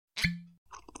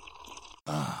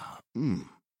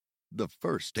The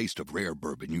first taste of rare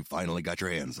bourbon you finally got your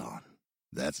hands on.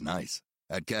 That's nice.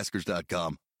 At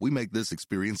Caskers.com, we make this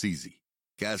experience easy.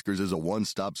 Caskers is a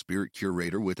one-stop spirit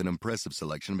curator with an impressive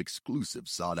selection of exclusive,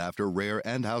 sought-after, rare,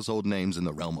 and household names in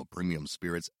the realm of premium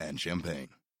spirits and champagne.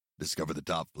 Discover the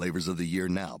top flavors of the year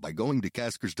now by going to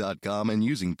Caskers.com and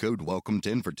using code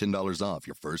WELCOME10 for $10 off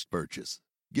your first purchase.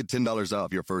 Get $10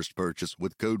 off your first purchase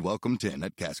with code WELCOME10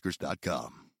 at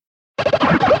Caskers.com.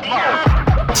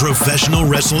 Professional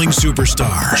wrestling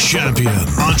superstar, champion,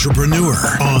 entrepreneur,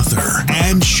 author,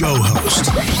 and show host.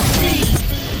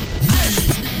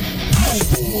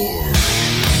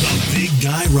 The Big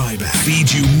Guy Ryback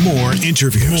feeds you more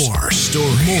interviews, more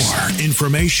stories, more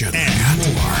information, and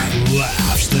more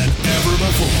laughs than ever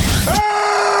before.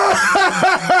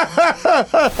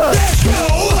 Let's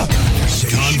go!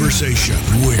 Conversation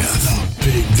with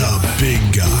the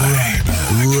big Guy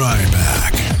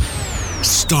Ryback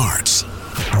starts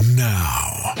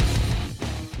now.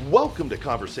 Welcome to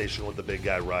Conversation with the Big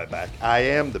Guy Ryback. I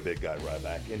am the Big Guy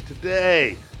Ryback, and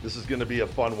today, this is going to be a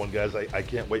fun one, guys. I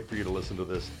can't wait for you to listen to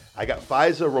this. I got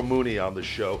Faiza Rammuny on the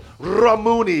show.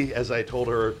 Rammuny, as I told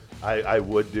her I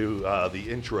would do the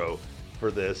intro for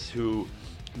this, who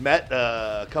met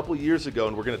a couple years ago,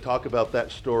 and we're going to talk about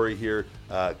that story here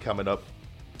coming up.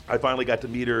 I finally got to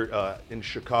meet her in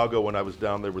Chicago when I was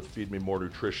down there with Feed Me More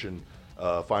Nutrition,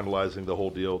 finalizing the whole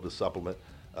deal, the supplement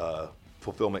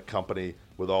fulfillment company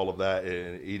with all of that,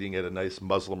 and eating at a nice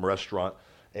Muslim restaurant.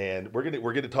 And we're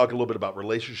gonna talk a little bit about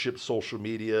relationships, social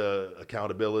media,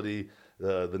 accountability,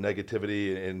 the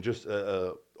negativity, and just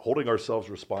holding ourselves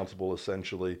responsible,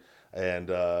 essentially, and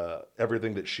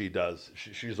everything that she does.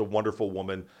 She's a wonderful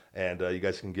woman, and you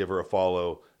guys can give her a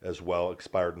follow as well.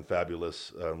 Expired and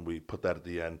Fabulous. We put that at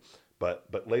the end. But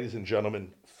ladies and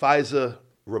gentlemen, Faiza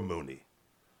Rammuny.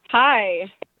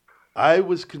 Hi. I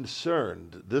was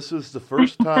concerned. This was the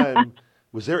first time.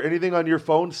 Was there anything on your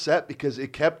phone set? Because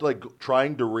it kept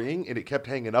trying to ring and it kept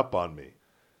hanging up on me.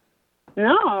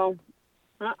 No.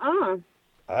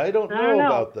 I don't know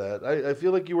about that. I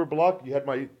feel like you were blocked. You had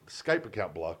my Skype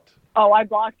account blocked. Oh, I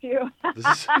blocked you.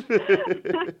 That's funny.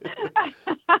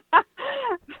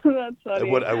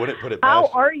 I wouldn't put it past How you.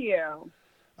 are you?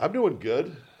 I'm doing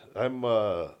good. I'm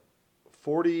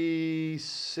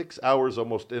 46 hours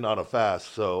almost in on a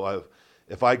fast, so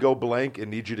if I go blank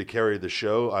and need you to carry the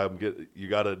show, you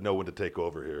got to know when to take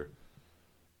over here.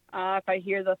 If I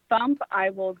hear the thump,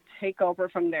 I will take over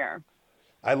from there.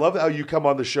 I love how you come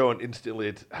on the show and instantly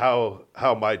it's how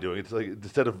am I doing? It's like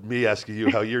instead of me asking you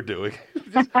how you're doing.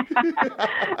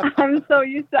 I'm so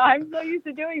used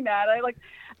to doing that.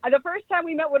 The first time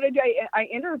we met, what did I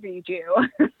interviewed you.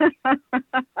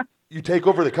 You take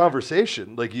over the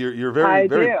conversation. Like you're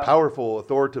very powerful,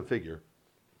 authoritative figure.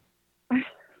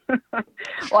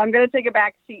 Well, I'm going to take a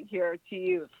back seat here to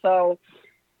you. So,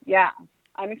 yeah,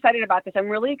 I'm excited about this. I'm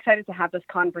really excited to have this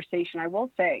conversation. I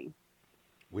will say.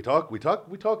 We talk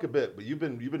a bit, but you've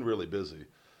been really busy.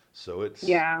 So it's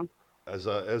as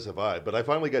have I. But I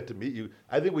finally got to meet you.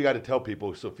 I think we got to tell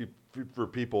people. So for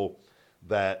people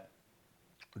that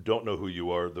don't know who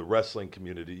you are, the wrestling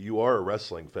community, you are a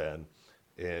wrestling fan.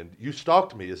 And you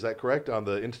stalked me, is that correct, on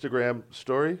the Instagram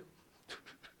story?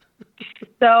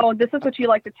 So this is what you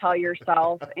like to tell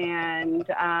yourself, and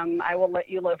I will let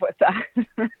you live with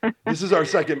that. This is our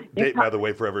second date, by the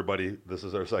way, for everybody. This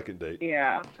is our second date.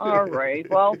 Yeah. All right.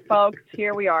 Well, folks,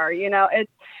 here we are.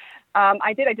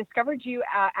 I discovered you,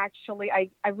 actually,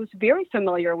 I was very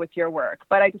familiar with your work,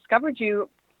 but I discovered you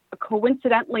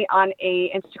coincidentally on a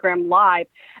Instagram Live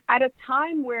at a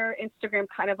time where Instagram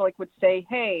kind of would say,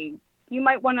 hey, you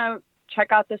might want to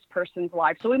check out this person's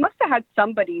live. So we must have had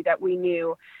somebody that we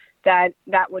knew that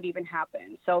would even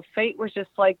happen. So fate was just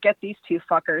like, get these two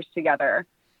fuckers together.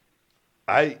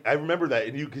 I remember that.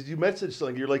 And because you messaged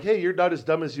something, you're like, hey, you're not as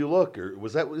dumb as you look. Or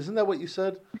isn't that what you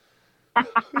said?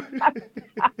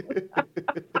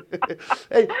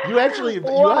 Hey, you actually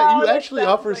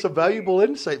offer some valuable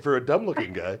insight for a dumb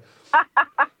looking guy.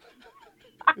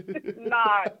 I did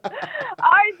not.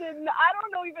 I didn't. I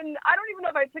don't even know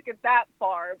if I took it that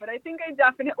far, but I think I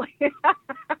definitely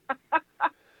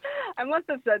I must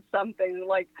have said something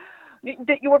like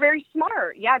that you were very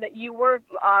smart. Yeah, that you were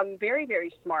very,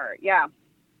 very smart. Yeah.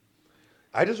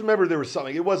 I just remember there was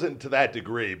something. It wasn't to that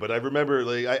degree, but I remember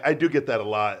I do get that a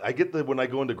lot. I get that when I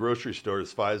go into grocery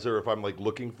stores, Pfizer, if I'm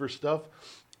looking for stuff,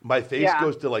 my face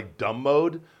goes to dumb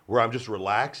mode where I'm just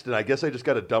relaxed, and I guess I just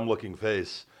got a dumb looking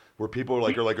face. Where people are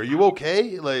like, are you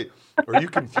okay? Are you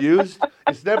confused?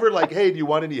 It's never like, hey, do you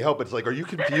want any help? It's like, are you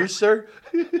confused, sir?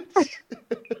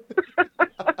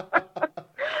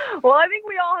 Well, I think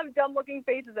we all have dumb-looking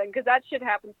faces then, because that shit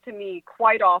happens to me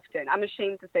quite often. I'm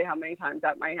ashamed to say how many times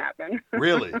that might happen.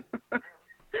 Really?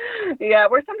 Yeah,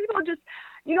 where some people just,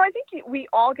 I think we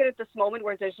all get at this moment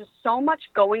where there's just so much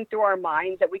going through our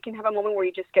minds that we can have a moment where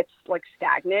you just get like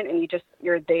stagnant and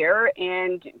you're there.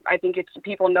 And I think it's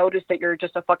people notice that you're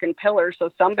just a fucking pillar.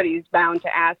 So somebody's bound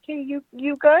to ask, hey,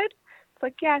 you good? It's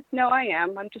like, yeah, no, I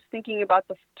am. I'm just thinking about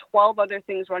the 12 other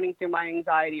things running through my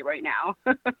anxiety right now.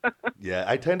 Yeah,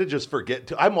 I tend to just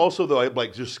forget. I'm also, though, I'm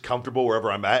like just comfortable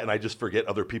wherever I'm at, and I just forget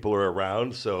other people are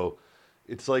around. So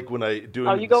it's like when I do.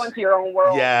 Oh, you go into your own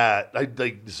world. Yeah, I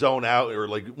like zone out, or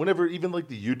like whenever, even like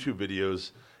the YouTube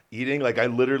videos, eating. Like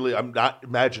I'm not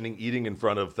imagining eating in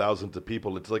front of thousands of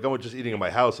people. It's like I'm just eating in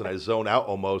my house, and I zone out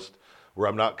almost, where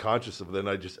I'm not conscious of it. And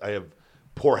I have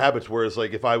poor habits. Whereas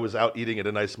like if I was out eating at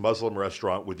a nice Muslim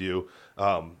restaurant with you,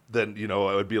 then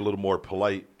I would be a little more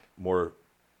polite, more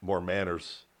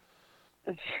manners.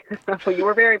 Well, you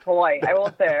were very polite, I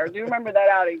will say. I do remember that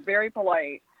outing. Very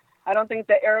polite. I don't think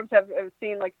the Arabs have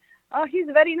seen like, oh, he's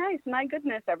very nice. My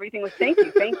goodness, everything was thank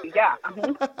you. Yeah.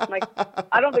 Mm-hmm. Like,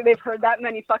 I don't think they've heard that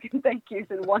many fucking thank yous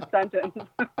in one sentence.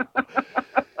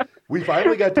 We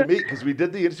finally got to meet because we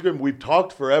did the Instagram. We've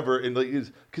talked forever, and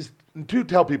because to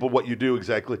tell people what you do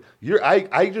exactly,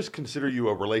 I just consider you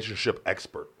a relationship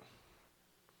expert.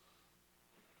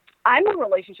 I'm a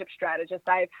relationship strategist.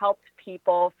 I've helped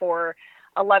people for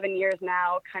 11 years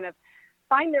now kind of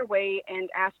find their way and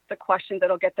ask the questions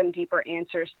that'll get them deeper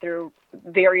answers through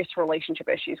various relationship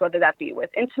issues, whether that be with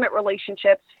intimate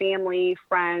relationships, family,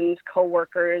 friends,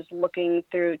 coworkers, looking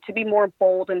through to be more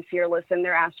bold and fearless in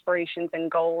their aspirations and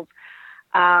goals.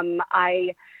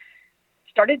 I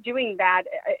started doing that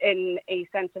in a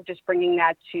sense of just bringing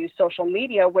that to social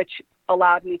media, which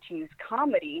allowed me to use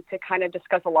comedy to kind of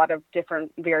discuss a lot of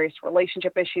different various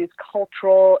relationship issues,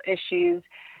 cultural issues,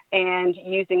 and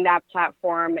using that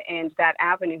platform and that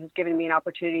avenue has given me an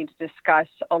opportunity to discuss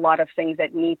a lot of things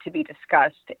that need to be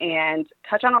discussed and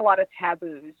touch on a lot of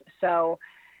taboos. So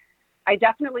I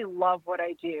definitely love what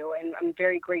I do, and I'm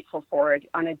very grateful for it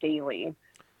on a daily.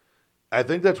 I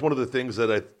think that's one of the things that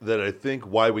I think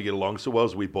why we get along so well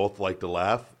is we both like to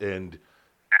laugh, and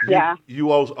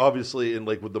you also obviously in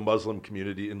like with the Muslim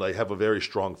community and like have a very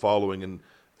strong following and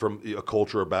from a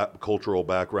cultural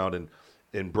background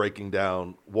and breaking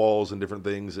down walls and different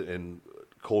things and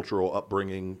cultural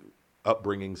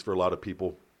upbringings for a lot of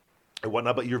people and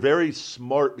whatnot. But you're very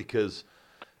smart because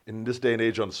in this day and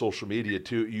age on social media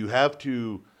too, you have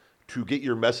to get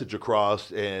your message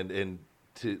across and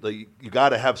to like you got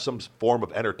to have some form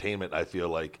of entertainment. I feel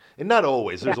like, and not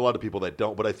always. There's a lot of people that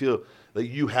don't, but I feel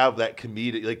like you have that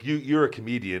comedic. Like you're a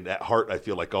comedian at heart. I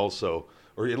feel like also,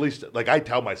 or at least like I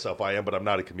tell myself I am, but I'm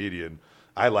not a comedian.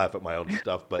 I laugh at my own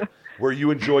stuff, but where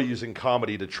you enjoy using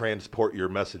comedy to transport your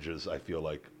messages, I feel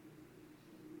like.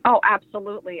 Oh,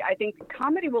 absolutely. I think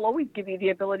comedy will always give you the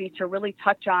ability to really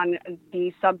touch on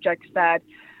the subjects that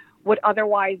would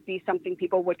otherwise be something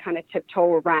people would kind of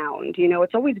tiptoe around.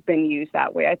 It's always been used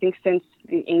that way, I think, since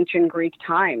the ancient Greek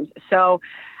times. So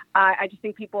I just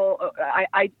think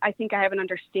I think I have an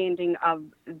understanding of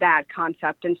that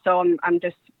concept. And so I'm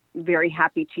just very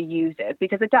happy to use it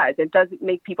because it does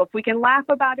make people, if we can laugh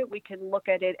about it, we can look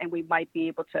at it and we might be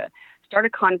able to start a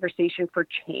conversation for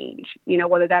change,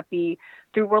 whether that be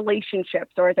through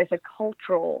relationships or, as I said,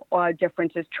 cultural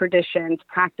differences, traditions,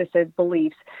 practices,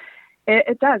 beliefs.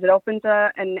 It does. It opens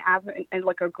an avenue and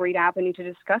like a great avenue to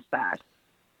discuss that.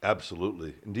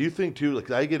 Absolutely. And do you think too,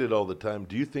 like I get it all the time,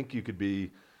 do you think you could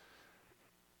be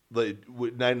like,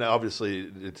 obviously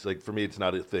it's like, for me, it's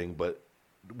not a thing, but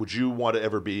would you want to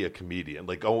ever be a comedian,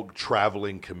 like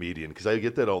traveling comedian? Because I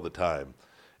get that all the time.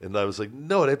 And I was like,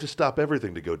 no, I'd have to stop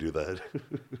everything to go do that.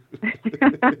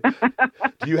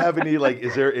 Do you have any, like,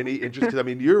 is there any interest? Because, I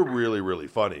mean, you're really, really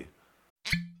funny.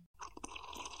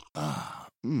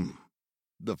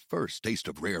 The first taste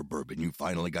of rare bourbon you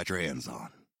finally got your hands on.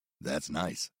 That's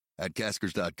nice. At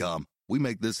Caskers.com, we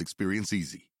make this experience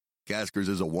easy. Caskers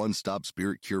is a one-stop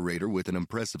spirit curator with an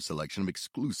impressive selection of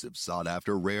exclusive,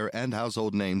 sought-after, rare, and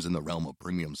household names in the realm of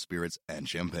premium spirits and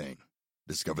champagne.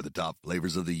 Discover the top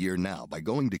flavors of the year now by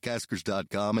going to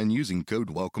Caskers.com and using code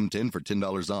WELCOME10 for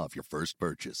 $10 off your first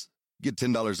purchase. Get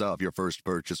 $10 off your first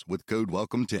purchase with code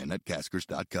WELCOME10 at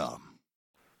Caskers.com.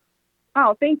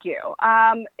 Oh, thank you.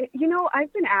 I've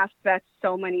been asked that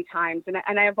so many times,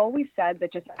 and I've always said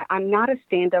that just I'm not a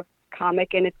stand-up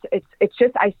comic, and it's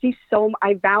just I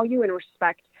value and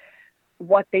respect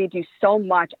what they do so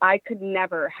much. I could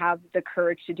never have the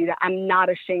courage to do that. I'm not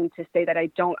ashamed to say that I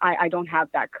don't have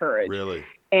that courage. Really?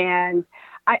 And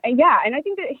Yeah, and I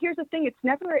think that here's the thing: it's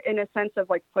never in a sense of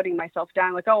like putting myself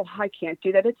down, like, oh, I can't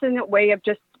do that. It's in a way of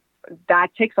just that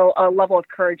takes a level of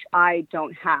courage I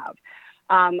don't have.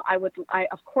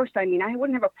 Of course, I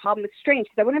wouldn't have a problem. It's strange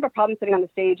because I wouldn't have a problem sitting on the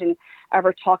stage and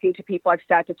ever talking to people. I've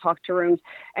sat to talk to rooms,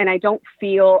 and I don't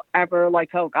feel ever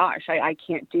like, oh gosh, I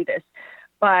can't do this.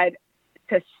 But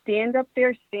to stand up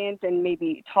there, and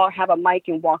maybe have a mic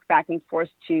and walk back and forth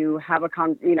to have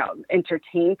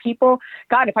entertain people.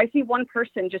 God, if I see one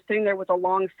person just sitting there with a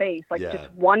long face, like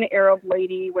just one Arab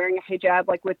lady wearing a hijab,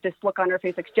 like with this look on her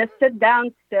face, like just sit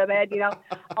down, Stubed,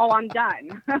 oh, I'm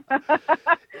done.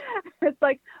 It's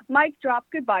like, mic drop,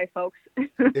 goodbye, folks.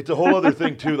 It's a whole other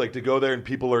thing too, like to go there and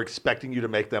people are expecting you to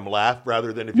make them laugh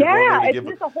rather than if you're going there to give.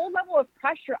 Yeah, it's just a whole level of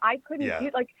pressure I couldn't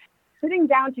do. Like, sitting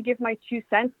down to give my 2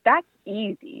 cents, that's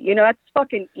easy. That's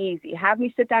fucking easy. Have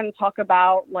me sit down and talk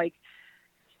about like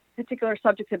particular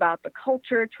subjects about the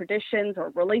culture, traditions, or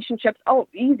relationships. Oh,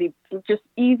 easy, just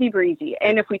easy breezy.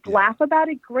 And if we laugh about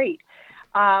it, great.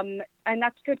 And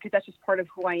that's good because that's just part of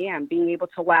who I am, being able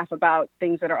to laugh about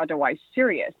things that are otherwise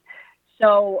serious.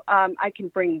 So I can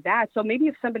bring that. So maybe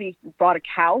if somebody brought a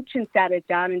couch and sat it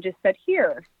down and just said,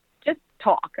 here, just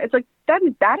talk. It's like,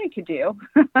 that I could do.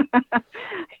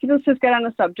 Let's just get on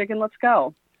the subject and let's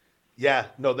go. Yeah,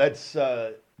 no, that's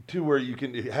too where you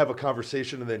can have a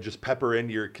conversation and then just pepper in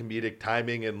your comedic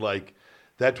timing and like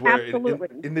that's where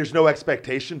and there's no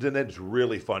expectations and then it's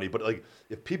really funny. But like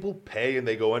if people pay and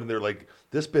they go in and they're like,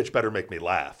 this bitch better make me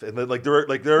laugh, and then they're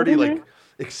already like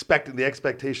expecting, the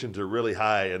expectations are really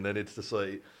high, and then it's just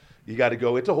like you got to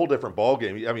go. It's a whole different ball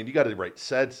game. I mean, you got to write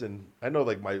sets, and I know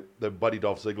like the buddy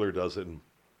Dolph Ziggler does it. And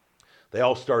they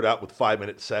all start out with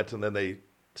 5-minute sets, and then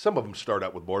some of them start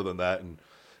out with more than that, and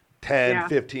 10,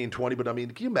 15, 20. But I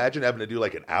mean, can you imagine having to do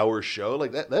like an hour show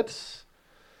like that?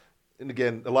 And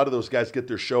again, a lot of those guys get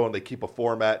their show and they keep a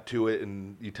format to it,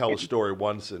 and you tell a story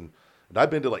once. And I've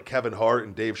been to like Kevin Hart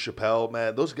and Dave Chappelle,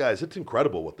 man, those guys, it's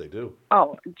incredible what they do.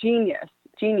 Oh, genius.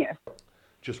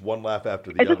 Just one laugh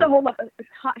after the other. It's just a whole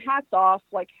hats off,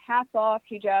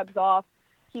 hijabs off,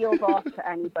 heels off to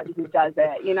anybody who does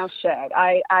it. Shit.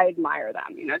 I admire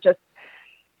them.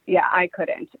 I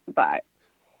couldn't, but.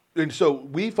 And so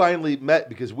we finally met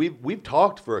because we've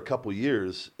talked for a couple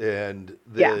years, and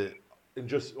and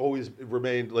just always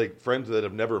remained like friends that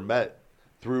have never met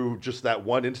through just that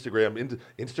one Instagram.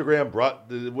 Instagram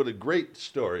brought what a great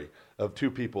story of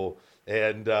two people,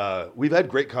 and we've had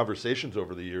great conversations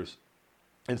over the years,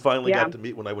 and finally got to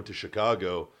meet when I went to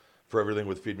Chicago for everything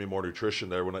with Feed Me More Nutrition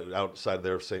there when I outside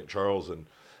there of St. Charles, and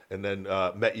then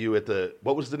met you at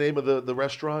what was the name of the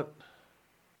restaurant?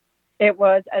 It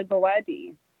was El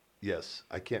Bawadi. Yes,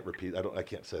 I can't repeat. I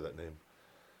can't say that name.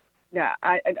 Yeah,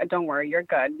 I don't worry, you're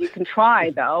good. You can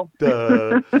try though.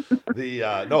 No,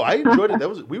 I enjoyed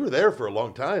it. We were there for a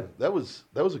long time. That was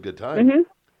a good time. Mm-hmm.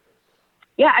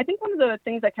 Yeah, I think one of the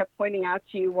things I kept pointing out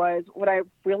to you was what I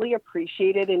really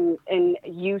appreciated in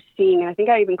you seeing, and I think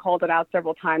I even called it out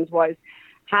several times, was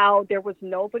how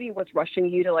nobody was rushing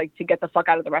you to get the fuck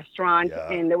out of the restaurant,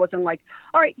 and there wasn't like,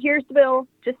 all right, here's the bill,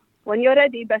 just when you're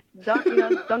ready, best don't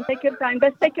take your time.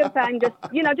 Best take your time. Just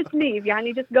leave.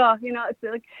 Yani, just go. It's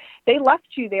like they left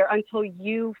you there until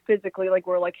you physically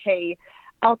were like, hey,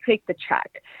 I'll take the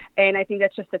check. And I think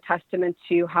that's just a testament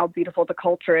to how beautiful the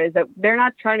culture is, that they're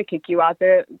not trying to kick you out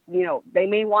there. They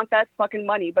may want that fucking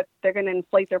money, but they're going to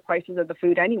inflate their prices of the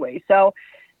food anyway. So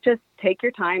just take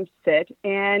your time, sit,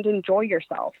 and enjoy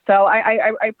yourself. So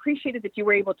I appreciated that you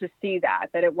were able to see that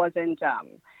it wasn't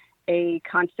a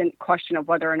constant question of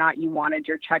whether or not you wanted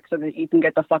your check so that you can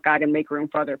get the fuck out and make room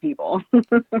for other people.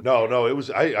 No, it was,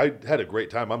 I had a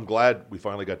great time. I'm glad we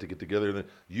finally got to get together, and then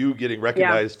you getting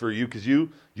recognized for you, because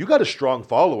you got a strong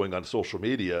following on social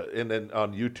media and then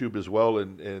on YouTube as well,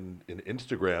 and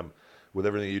Instagram with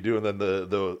everything you do. And then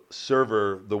the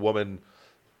server, the woman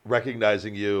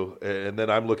recognizing you, and then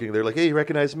I'm looking there like, hey, you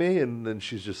recognize me? And then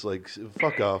she's just like,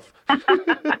 fuck off.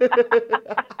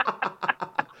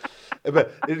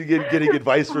 But getting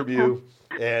advice from you,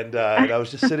 and I was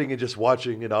just sitting and just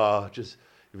watching in awe.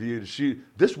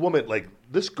 This woman,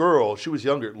 this girl, she was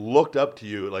younger, looked up to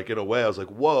you in a way. I was like,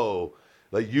 whoa,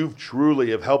 you've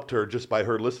truly have helped her just by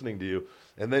her listening to you.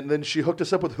 And then she hooked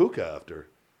us up with hookah after.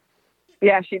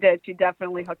 Yeah, she did. She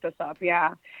definitely hooked us up.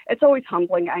 Yeah, it's always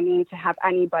humbling. To have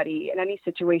anybody in any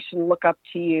situation look up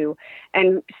to you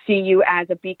and see you as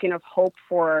a beacon of hope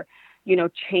for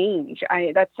change.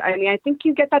 I think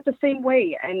you get that the same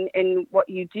way in what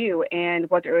you do, and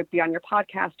whether it be on your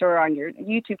podcast or on your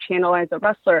YouTube channel as a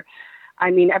wrestler.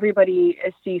 Everybody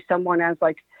sees someone as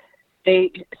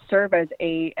they serve as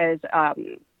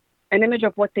an image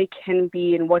of what they can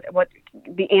be and what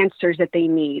the answers that they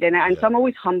need. And so I'm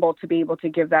always humbled to be able to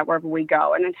give that wherever we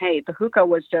go. And then, hey, the hookah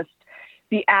was just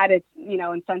the added,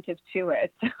 incentive to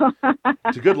it.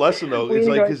 It's a good lesson, though. It's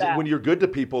like, because that. when you're good to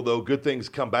people, though, good things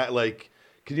come back. Like,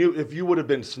 if you would have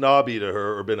been snobby to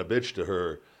her or been a bitch to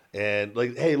her, and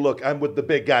like, hey, look, I'm with the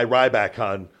big guy Ryback,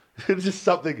 hon. It's just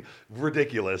something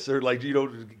ridiculous, or like,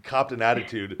 copped an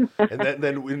attitude. And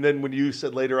then when you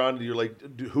said later on, you're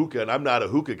like, hookah, and I'm not a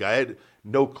hookah guy. I had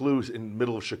no clues in the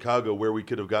middle of Chicago where we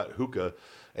could have got hookah.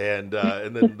 And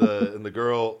then the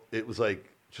girl, it was like,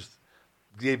 just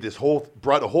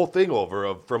brought a whole thing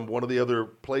over from one of the other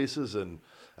places. And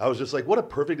I was just like, what a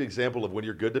perfect example of when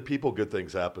you're good to people, good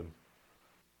things happen.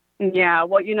 Yeah,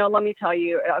 well, let me tell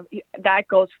you, that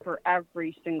goes for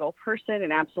every single person,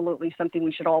 and absolutely something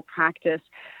we should all practice.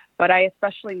 But I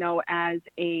especially know as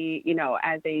a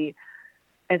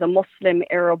Muslim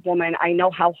Arab woman, I know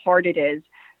how hard it is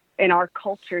in our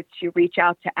culture to reach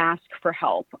out to ask for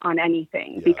help on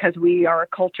anything, because we are a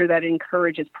culture that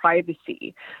encourages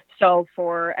privacy. So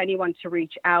for anyone to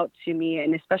reach out to me,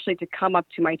 and especially to come up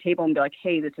to my table and be like,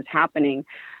 hey, this is happening,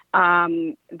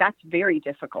 that's very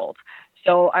difficult.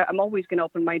 So I'm always going to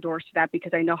open my doors to that,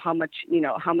 because I know how much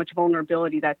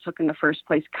vulnerability that took in the first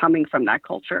place coming from that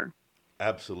culture.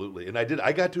 Absolutely. And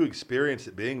I got to experience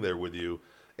it being there with you.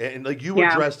 And like, you were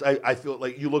dressed, I feel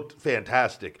like you looked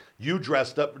fantastic. You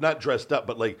dressed up, not dressed up,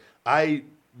 but like, I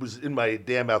was in my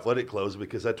damn athletic clothes,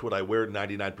 because that's what I wear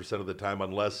 99% of the time,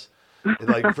 unless, and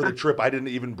like, for the trip, I didn't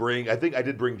even I think I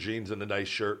did bring jeans and a nice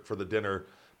shirt for the dinner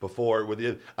before with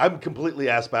you. I'm completely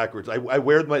ass backwards. I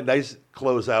wear my nice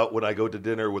clothes out when I go to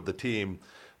dinner with the team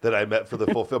that I met for the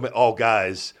fulfillment, all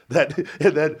guys. And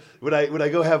then when I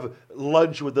go have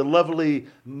lunch with the lovely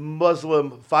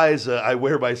Muslim Faiza, I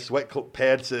wear my sweat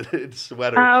pants and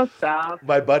sweater. Oh, stop.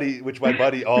 My buddy,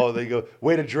 they go,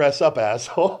 way to dress up,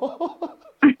 asshole.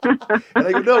 And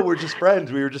I go, no, we're just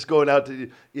friends. We were just going out to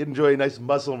enjoy a nice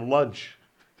Muslim lunch.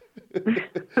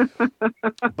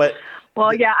 But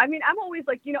well, yeah, I mean, I'm always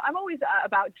like, I'm always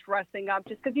about dressing up,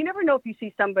 just because you never know if you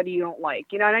see somebody you don't like,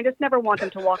 and I just never want them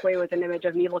to walk away with an image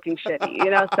of me looking shitty,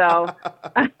 so.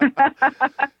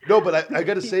 No, but I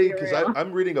got to say, because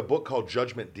I'm reading a book called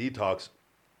Judgment Detox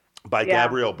by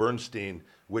Gabrielle Bernstein,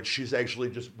 which she's actually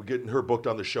just getting her booked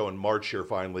on the show in March here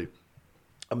finally.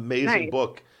 Amazing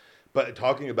book, but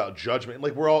talking about judgment,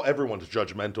 like everyone's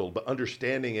judgmental, but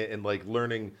understanding it and like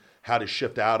learning how to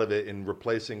shift out of it and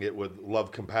replacing it with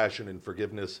love, compassion, and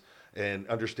forgiveness, and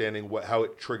understanding how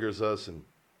it triggers us and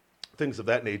things of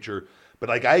that nature. But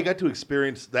like, I got to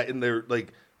experience that in there,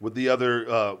 like with the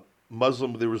other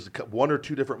Muslim, there was one or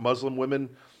two different Muslim women,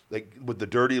 like with the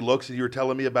dirty looks that you were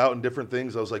telling me about and different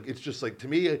things. I was like, it's just like, to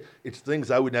me, it's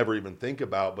things I would never even think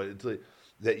about, but it's like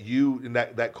that you, in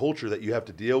that culture that you have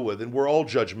to deal with. And we're all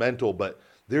judgmental, but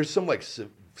there's some like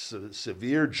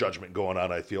severe judgment going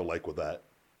on, I feel like, with that.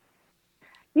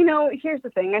 Here's the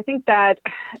thing. I think that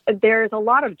there's a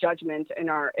lot of judgment in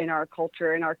our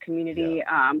culture, in our community,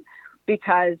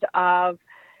 because of,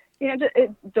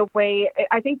 the way,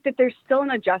 I think that there's still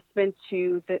an adjustment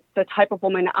to the type of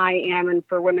woman I am, and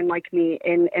for women like me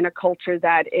in a culture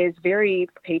that is very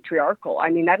patriarchal. I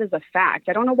mean, that is a fact.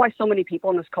 I don't know why so many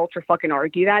people in this culture fucking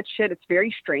argue that shit. It's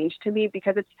very strange to me,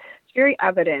 because it's very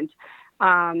evident.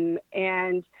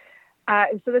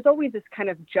 So there's always this kind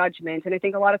of judgment. And I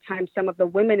think a lot of times some of the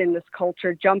women in this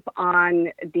culture jump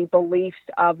on the beliefs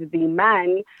of the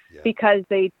men because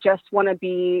they just want to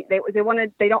be, they want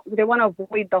to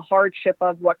avoid the hardship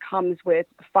of what comes with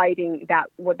fighting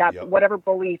whatever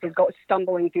belief is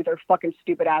stumbling through their fucking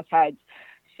stupid ass heads.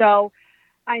 So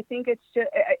I think it's just,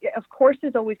 of course,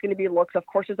 there's always going to be looks. Of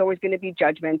course, there's always going to be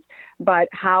judgments. But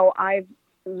how I've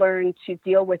learned to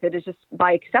deal with it is just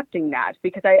by accepting that,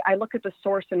 because I look at the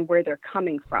source and where they're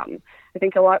coming from. I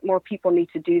think a lot more people need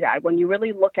to do that. When you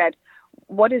really look at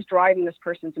what is driving this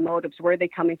person's motives, where are they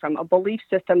coming from, a belief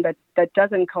system that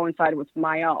doesn't coincide with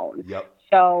my own. Yep.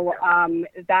 So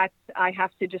that's, I have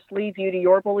to just leave you to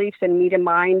your beliefs and me to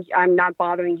mine. I'm not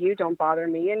bothering you. Don't bother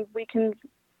me. And we can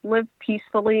live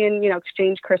peacefully and,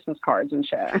 exchange Christmas cards and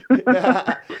shit.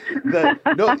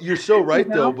 No, you're so right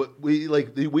though. But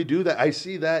we do that. I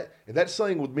see that. And that's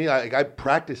something with me. I'm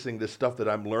practicing this stuff that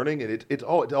I'm learning, and it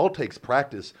all takes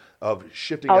practice of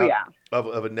shifting out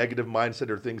of a negative mindset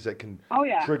or things that can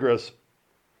trigger us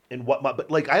and whatnot.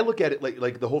 But like, I look at it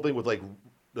like the whole thing with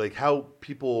like how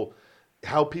people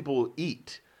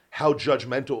eat, how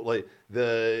judgmental, like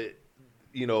the,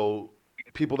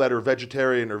 people that are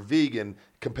vegetarian or vegan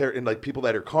compare and like people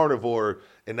that are carnivore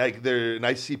and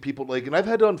I see people like, and I've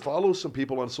had to unfollow some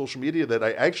people on social media that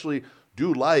I actually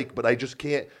do like, but I just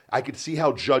can't. I could see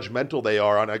how judgmental they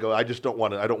are, and I go, I just don't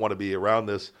want to. I don't want to be around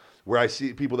this. Where I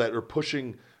see people that are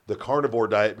pushing the carnivore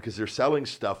diet because they're selling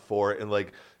stuff for it, and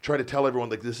like trying to tell everyone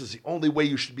like this is the only way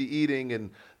you should be eating,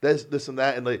 and this and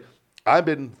that, and like I've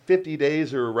been 50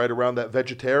 days or right around that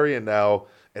vegetarian now,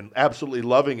 and absolutely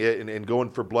loving it, and going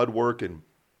for blood work, and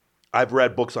I've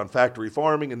read books on factory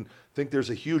farming and think there's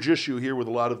a huge issue here with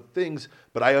a lot of things,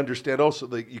 but I understand also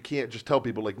that you can't just tell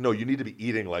people like, no, you need to be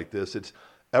eating like this. It's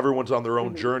everyone's on their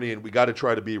own journey, and we got to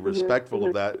try to be respectful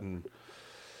of that. And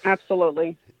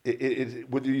absolutely,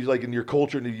 when you like in your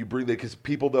culture, and you bring that because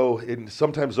people though, and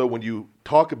sometimes though, when you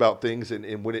talk about things,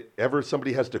 and when ever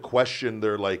somebody has to question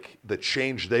their like the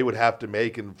change they would have to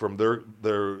make, and from their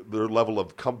level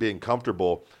of being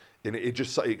comfortable. And it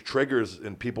just it triggers,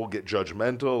 and people get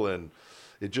judgmental, and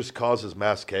it just causes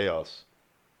mass chaos.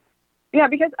 Yeah,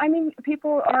 because I mean,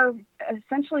 people are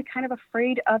essentially kind of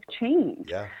afraid of change.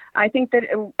 Yeah. I think that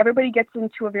everybody gets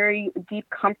into a very deep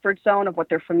comfort zone of what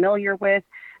they're familiar with,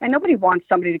 and nobody wants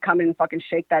somebody to come in and fucking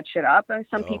shake that shit up. And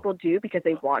some people do because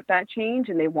they want that change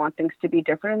and they want things to be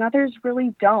different, and others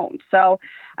really don't. So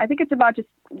I think it's about just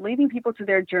leaving people to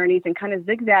their journeys and kind of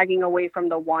zigzagging away from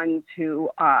the ones who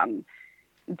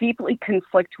deeply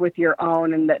conflict with your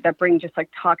own, and that bring just like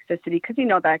toxicity, because you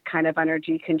know that kind of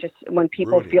energy can just, when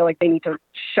people feel like they need to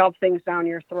shove things down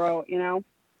your throat, you know.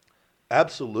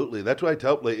 Absolutely, that's why I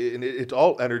tell, like, and it's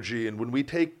all energy, and when we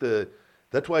take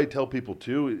that's why I tell people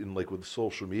too, in like with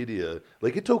social media,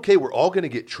 like it's okay, we're all going to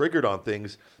get triggered on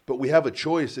things, but we have a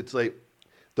choice. It's like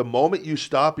the moment you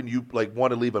stop and you like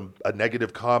want to leave a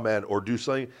negative comment or do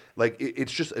something, like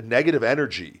it's just a negative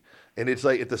energy, and it's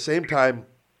like at the same time.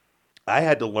 I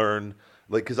had to learn,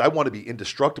 like, because I want to be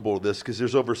indestructible with this, because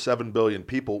there's over 7 billion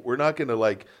people. We're not going to,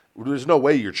 like, there's no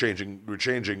way you're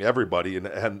changing everybody,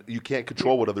 and you can't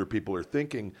control what other people are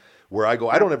thinking. Where I go,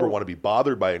 I don't ever want to be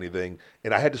bothered by anything.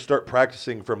 And I had to start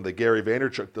practicing from the Gary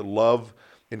Vaynerchuk, the love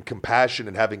and compassion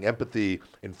and having empathy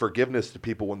and forgiveness to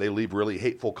people when they leave really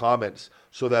hateful comments,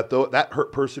 so that that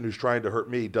hurt person who's trying to hurt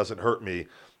me doesn't hurt me.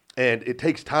 And it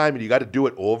takes time, and you got to do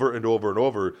it over and over and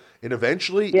over. And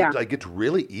eventually, it gets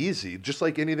really easy, just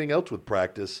like anything else with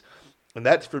practice. And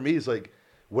that's, for me, is like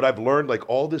what I've learned, like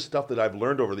all this stuff that I've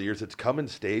learned over the years, it's come in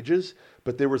stages.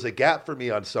 But there was a gap for me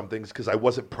on some things because I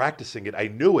wasn't practicing it. I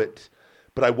knew it,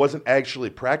 but I wasn't actually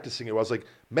practicing it. I was like,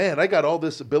 man, I got all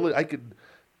this ability. I could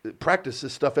practice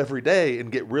this stuff every day and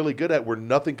get really good at where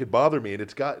nothing could bother me. And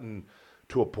it's gotten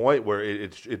to a point where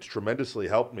it's tremendously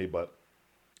helped me. But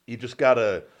you just got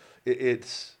to...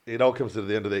 It all comes to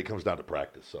the end of the day. It comes down to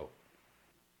practice. So,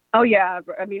 oh yeah,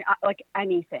 I mean, like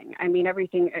anything. I mean,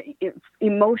 everything,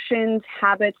 emotions,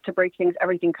 habits, to break things.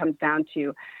 Everything comes down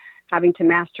to having to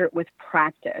master it with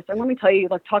practice. And let me tell you,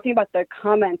 like talking about the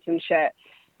comments and shit.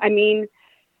 I mean,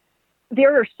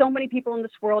 there are so many people in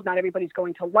this world. Not everybody's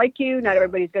going to like you. Not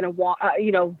everybody's going to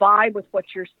vibe with what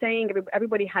you're saying.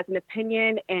 Everybody has an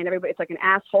opinion, and it's like an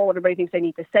asshole. Everybody thinks they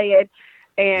need to say it.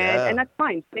 And that's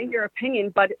fine. Say your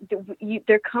opinion, but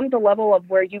there comes a level of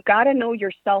where you got to know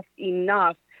yourself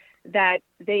enough that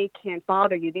they can't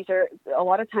bother you. These are a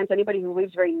lot of times anybody who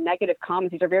leaves very negative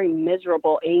comments. These are very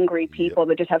miserable, angry people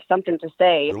that just have something to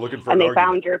say, and they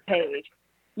found your page.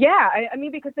 Yeah, I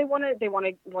mean, because they want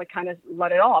to like kind of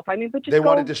let it off. I mean, but just they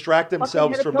want to distract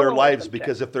themselves from their lives,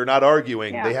 because if they're not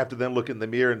arguing, they have to then look in the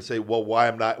mirror and say, well, why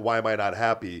am I not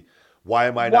happy? Why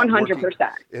am I not 100%? Working?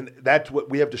 And that's what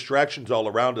we have, distractions all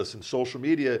around us, and social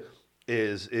media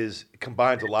is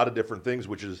combines a lot of different things,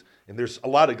 which is, and there's a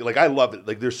lot of, like, I love it.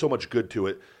 Like, there's so much good to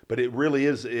it, but it really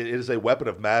is, it is a weapon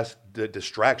of mass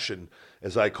distraction,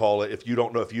 as I call it. If you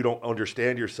don't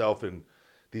understand yourself, and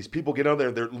these people get on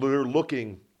there, they're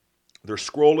looking, they're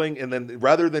scrolling, and then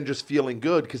rather than just feeling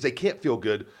good, because they can't feel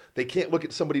good, they can't look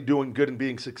at somebody doing good and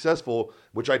being successful,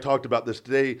 which I talked about this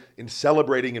today, in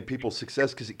celebrating in people's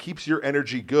success, because it keeps your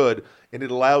energy good, and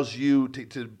it allows you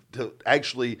to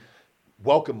actually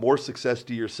welcome more success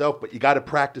to yourself. But you got to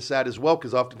practice that as well,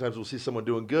 because oftentimes we'll see someone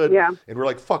doing good, and we're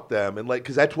like, fuck them, and like,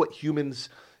 because that's what humans,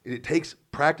 it takes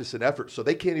practice and effort, so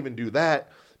they can't even do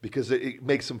that, because it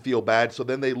makes them feel bad. So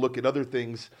then they look at other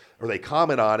things, or they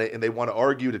comment on it, and they want to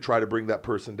argue to try to bring that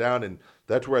person down. And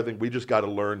that's where I think we just got to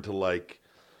learn to, like,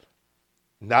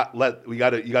 you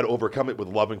got to overcome it with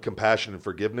love and compassion and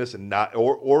forgiveness, and not,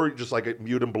 or just like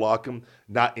mute and block them,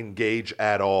 not engage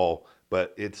at all.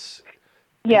 But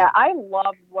Yeah, I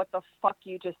love what the fuck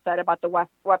you just said about the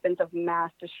weapons of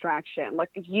mass distraction. Like,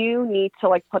 you need to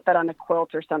like put that on a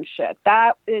quilt or some shit.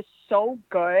 That is so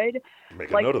good.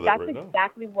 Make a Like, note of that that's right now.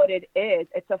 exactly what it is.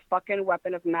 It's a fucking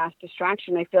weapon of mass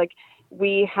distraction. I feel like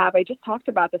I just talked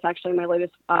about this actually in my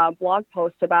latest blog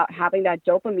post about having that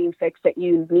dopamine fix that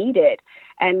you needed.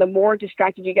 And the more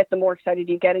distracted you get, the more excited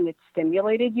you get, and it's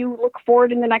stimulated. You look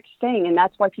forward in the next thing. And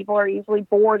that's why people are easily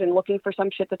bored and looking for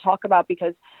some shit to talk about,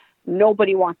 because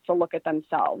nobody wants to look at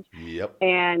themselves. Yep.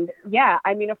 And yeah,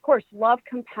 I mean, of course, love,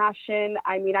 compassion.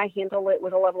 I mean, I handle it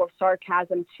with a level of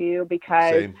sarcasm too,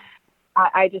 because Same.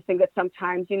 I just think that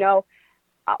sometimes,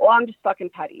 I'm just fucking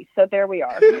petty. So there we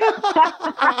are.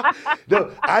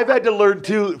 No, I've had to learn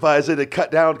too, Faiza, to cut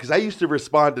down, because I used to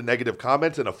respond to negative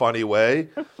comments in a funny way,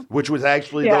 which was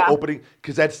actually the opening,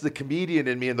 because that's the comedian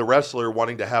in me and the wrestler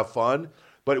wanting to have fun.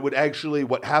 But it would actually,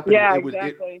 what happened, Yeah, it would,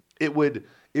 exactly.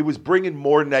 it was bringing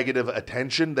more negative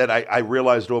attention that I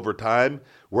realized over time,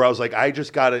 where I was like, I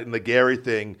just got it in the Gary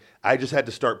thing. I just had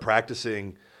to start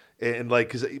practicing. And like,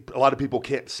 because a lot of people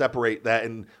can't separate that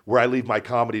and where I leave my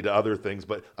comedy to other things,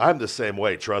 but I'm the same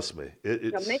way. Trust me.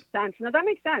 That makes sense. No, that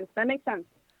makes sense. That makes sense.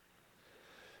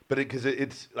 But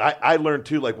I learned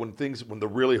too, like when the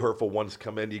really hurtful ones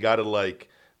come in, you got to like,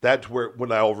 that's where,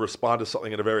 when I'll respond to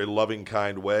something in a very loving,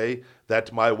 kind way,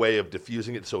 that's my way of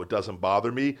diffusing it so it doesn't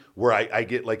bother me. Where I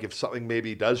get like, if something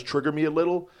maybe does trigger me a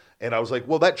little, and I was like,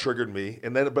 well, that triggered me.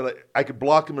 And then, but I could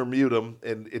block him or mute him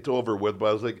and it's over with. But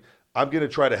I was like, I'm going to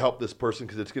try to help this person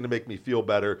because it's going to make me feel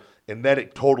better. And then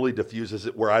it totally diffuses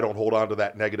it where I don't hold on to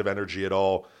that negative energy at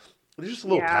all. There's just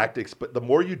little tactics, but the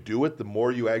more you do it, the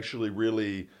more you actually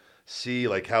really see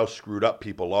like how screwed up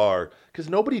people are. Because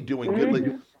nobody doing good,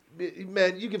 like,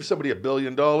 man, you give somebody $1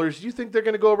 billion, you think they're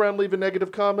going to go around leaving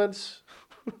negative comments?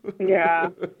 Yeah.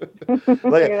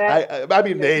 Like, I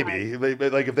mean, maybe,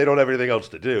 like if they don't have anything else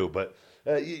to do, but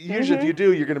usually if you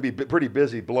do, you're going to be pretty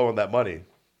busy blowing that money.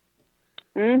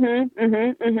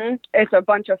 It's a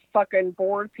bunch of fucking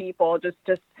bored people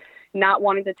just not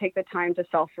wanting to take the time to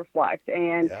self-reflect,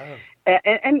 and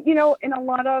in a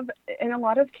lot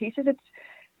of cases it's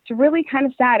really kind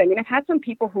of sad. I mean, I've had some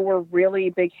people who were really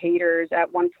big haters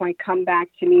at one point come back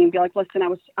to me and be like, listen,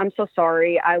 I'm so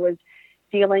sorry. I was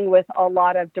dealing with a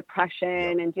lot of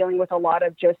depression and dealing with a lot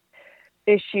of just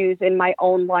issues in my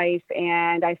own life,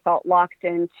 and I felt locked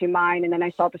into mine, and then I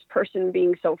saw this person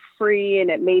being so free, and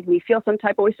it made me feel some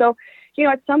type of way. So,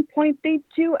 at some point they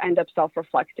do end up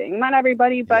self-reflecting. Not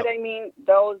everybody, but I mean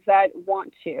those that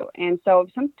want to. And so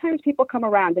sometimes people come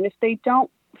around, and if they don't,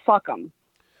 fuck them.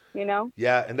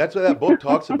 Yeah, and that's what that book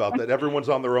talks about, that everyone's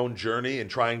on their own journey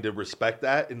and trying to respect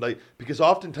that. And like, because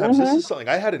oftentimes this is something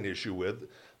I had an issue with,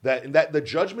 that the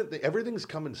judgment thing, everything's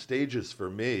come in stages for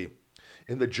me.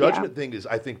 And the judgment thing is,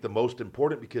 I think, the most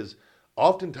important, because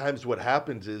oftentimes what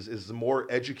happens is the more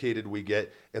educated we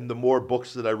get and the more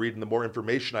books that I read and the more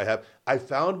information I have, I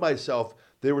found myself,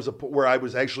 there was a point where I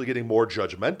was actually getting more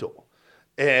judgmental.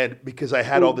 And because I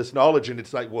had all this knowledge, and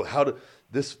it's like, well, how do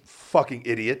this fucking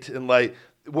idiot, and like,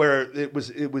 where it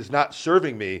was not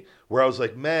serving me, where I was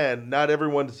like, man, not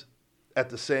everyone's at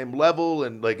the same level,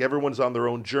 and like everyone's on their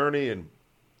own journey, and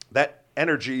that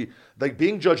energy, like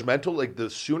being judgmental, like the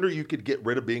sooner you could get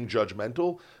rid of being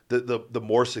judgmental, the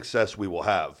more success we will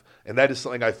have. And that is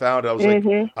something I found. I was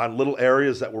like on little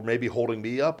areas that were maybe holding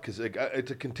me up, because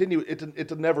it's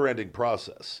a never ending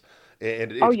process,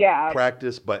 and it's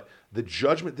practice. But the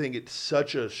judgment thing, it's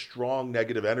such a strong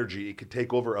negative energy. It could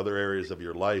take over other areas of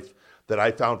your life, that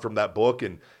I found from that book.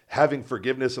 And having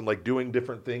forgiveness and like doing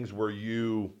different things where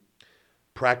you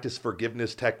practice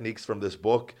forgiveness techniques from this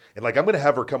book. And like, I'm going to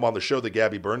have her come on the show, the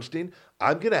Gabby Bernstein.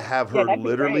 I'm going to have her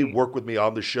literally work with me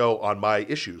on the show on my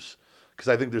issues, because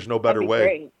I think there's no better way.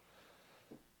 Great.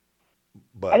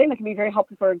 But I think that can be very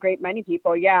helpful for a great many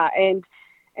people. Yeah. And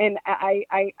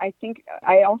I think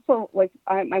I also, like,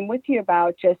 I'm with you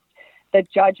about just the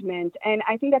judgment. And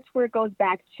I think that's where it goes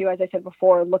back to, as I said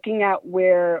before, looking at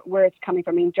where it's coming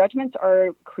from. I mean, judgments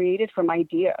are created from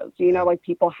ideas, like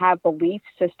people have belief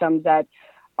systems that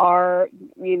are,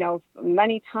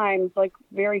 many times like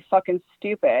very fucking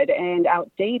stupid and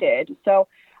outdated. So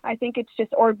I think it's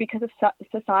just, or because of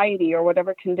society or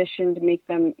whatever conditioned made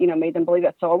them believe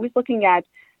that. So always looking at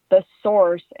the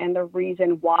source and the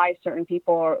reason why certain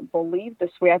people believe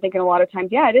this way. I think in a lot of times,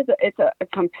 it's a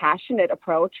compassionate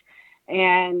approach,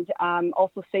 and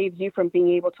also saves you from being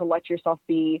able to let yourself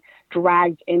be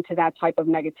dragged into that type of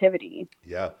negativity.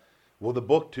 Yeah. Well, the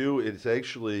book too, it's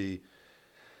actually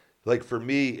like for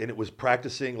me, and it was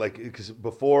practicing, like, because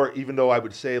before, even though I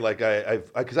would say like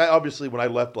because I obviously, when I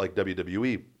left like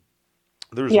WWE,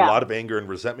 there was a lot of anger and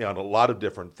resentment on a lot of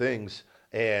different things.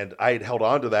 And I had held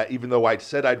on to that, even though I'd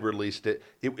said I'd released it.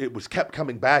 It was kept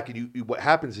coming back, and what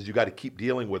happens is you got to keep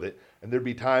dealing with it. And there'd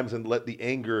be times and let the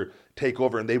anger take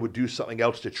over, and they would do something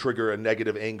else to trigger a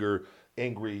negative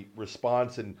angry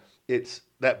response. And it's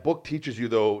that book teaches you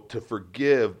though to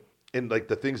forgive and like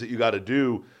the things that you got to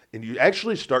do, and you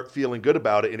actually start feeling good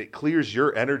about it, and it clears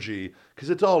your energy because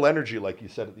it's all energy, like you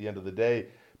said at the end of the day.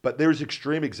 But there's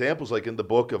extreme examples, like in the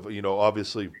book of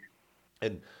obviously,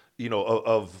 and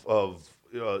of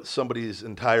somebody's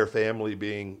entire family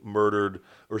being murdered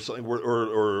or something,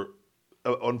 or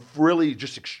a really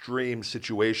just extreme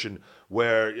situation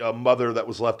where a mother that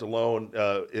was left alone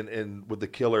in with the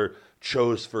killer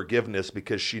chose forgiveness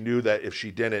because she knew that if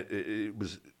she didn't, it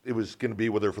was going to be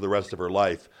with her for the rest of her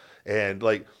life. And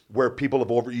like where people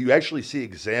have you actually see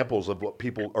examples of what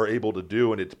people are able to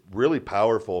do, and it's really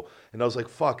powerful. And I was like,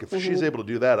 fuck, if she's able to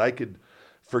do that, I could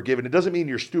forgive. And it doesn't mean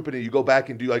you're stupid and you go back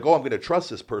and do like, oh, I'm going to trust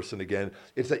this person again.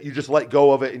 It's that you just let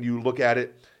go of it and you look at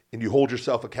it and you hold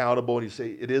yourself accountable and you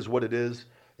say, it is what it is.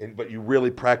 But you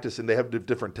really practice, and they have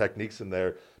different techniques in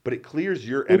there, but it clears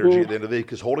your energy at the end of the day,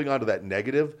 because holding on to that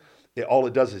negative, all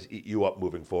it does is eat you up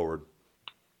moving forward.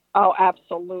 Oh,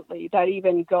 absolutely. That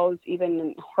even goes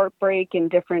in heartbreak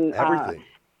and different Everything.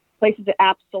 Places.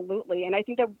 Absolutely. And I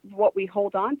think that what we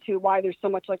hold on to, why there's so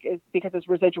much is because it's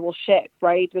residual shit,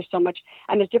 right? There's so much,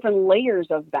 and there's different layers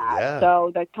of that. Yeah.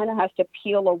 So that kind of has to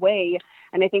peel away.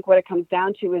 And I think what it comes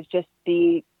down to is just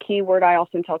the key word I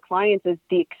often tell clients is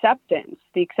the acceptance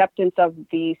of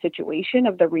the situation,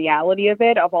 of the reality of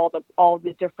it, of all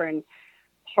the different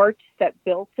parts that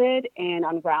built it and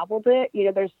unraveled it.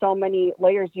 There's so many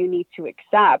layers you need to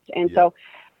accept. And so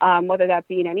whether that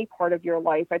be in any part of your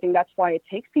life, I think that's why it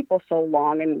takes people so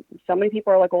long. And so many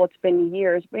people are like, well, it's been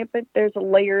years, but there's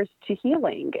layers to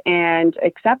healing and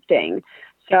accepting.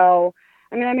 So,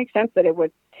 I mean, that makes sense that it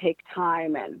would take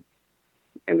time. And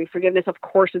forgiveness, of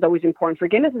course, is always important.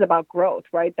 Forgiveness is about growth,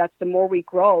 right? That's the more we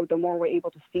grow, the more we're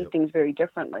able to see things very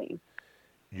differently.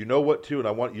 You know what, too, and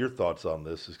I want your thoughts on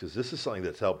this, is because this is something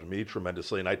that's helped me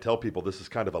tremendously, and I tell people this is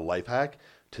kind of a life hack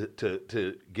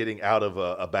to getting out of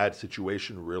a bad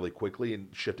situation really quickly and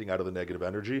shifting out of the negative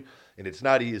energy, and it's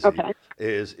not easy. Okay.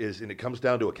 And it comes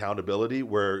down to accountability,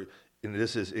 where and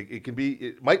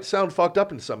it might sound fucked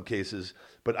up in some cases,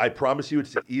 but I promise you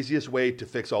it's the easiest way to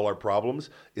fix all our problems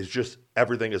is just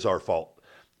everything is our fault.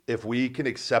 If we can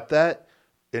accept that,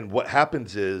 and what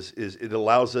happens is it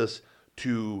allows us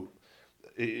to,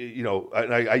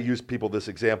 and I use people this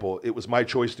example. It was my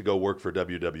choice to go work for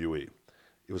WWE.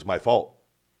 It was my fault.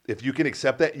 If you can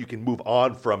accept that, you can move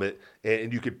on from it,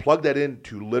 and you can plug that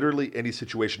into literally any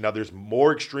situation. Now, there's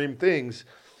more extreme things,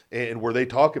 and where they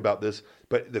talk about this,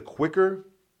 but the quicker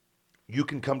you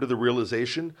can come to the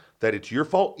realization that it's your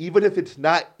fault, even if it's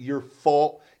not your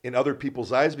fault in other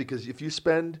people's eyes, because if you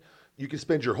can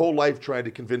spend your whole life trying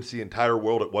to convince the entire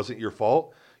world it wasn't your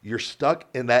fault. You're stuck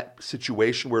in that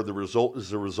situation where the result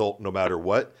is the result no matter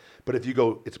what. But if you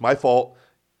go, it's my fault,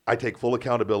 I take full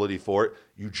accountability for it,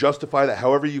 you justify that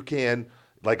however you can.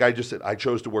 Like I just said, I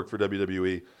chose to work for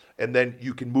WWE. And then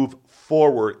you can move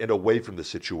forward and away from the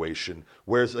situation.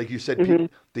 Whereas, like you said,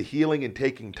 the healing and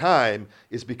taking time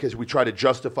is because we try to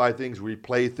justify things,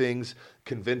 replay things,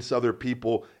 convince other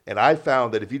people. And I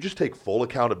found that if you just take full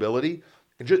accountability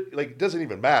and just like, it doesn't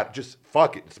even matter, just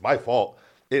fuck it, it's my fault.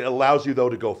 It allows you, though,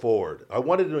 to go forward. I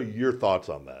wanted to know your thoughts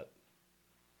on that.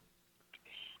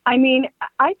 I mean,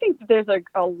 I think there's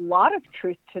a lot of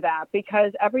truth to that,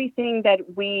 because everything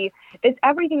is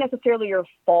everything necessarily your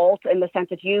fault in the sense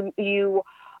that you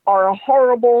are a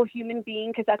horrible human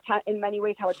being, because that's in many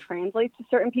ways how it translates to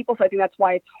certain people. So I think that's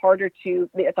why it's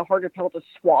a harder pill to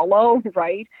swallow,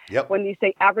 right? Yep. When you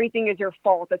say everything is your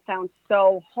fault, it sounds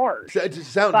so harsh.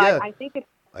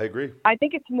 I agree. I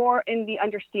think it's more in the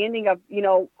understanding of,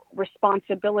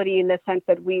 responsibility, in the sense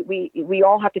that we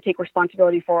all have to take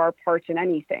responsibility for our parts in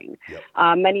anything.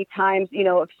 Yep. Many times,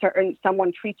 if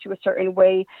someone treats you a certain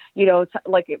way,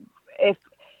 like if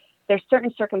there's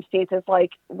certain circumstances,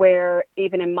 like where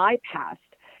even in my past,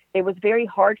 it was very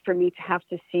hard for me to have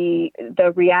to see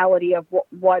the reality of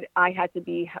what I had to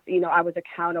be, I was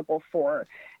accountable for.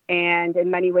 And in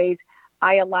many ways,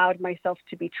 I allowed myself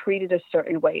to be treated a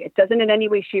certain way. It doesn't in any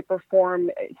way, shape, or form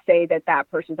say that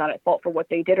that person's not at fault for what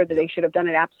they did or that they should have done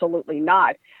it. Absolutely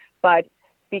not. But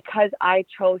because I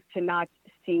chose to not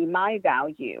see my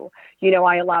value,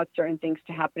 I allowed certain things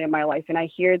to happen in my life. And I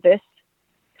hear this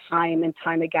time and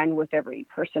time again with every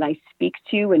person I speak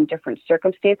to in different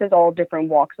circumstances, all different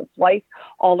walks of life,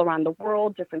 all around the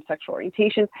world, different sexual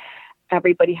orientations.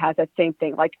 Everybody has that same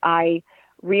thing. Like I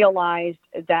realized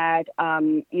that,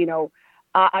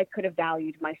 I could have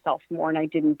valued myself more, and I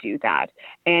didn't do that.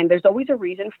 And there's always a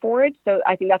reason for it. So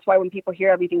I think that's why when people hear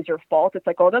everything's your fault, it's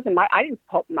like, oh, it doesn't matter. I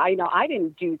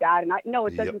didn't do that. And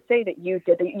it doesn't say that you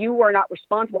did that. You were not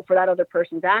responsible for that other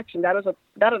person's action. That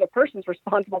other person's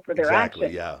responsible for their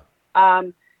action. Yeah.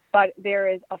 But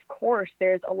there's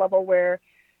a level where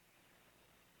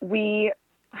we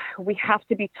have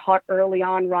to be taught early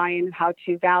on, Ryan, how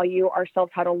to value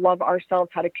ourselves, how to love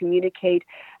ourselves, how to communicate,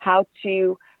 how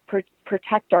to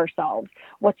protect ourselves,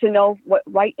 what to know, what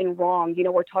right and wrong.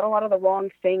 We're taught a lot of the wrong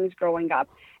things growing up,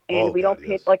 and we don't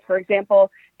pay, like, for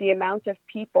example, the amount of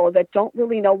people that don't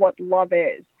really know what love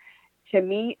is, to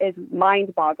me, is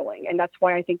mind-boggling. And that's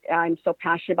why I think I'm so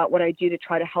passionate about what I do, to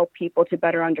try to help people to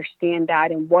better understand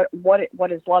that, and what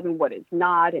is love and what is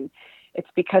not. And it's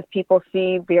because people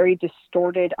see very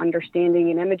distorted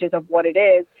understanding and images of what it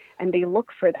is, and they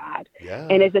look for that. Yeah.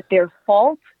 And is it their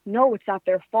fault? No, it's not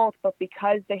their fault, but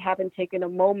because they haven't taken a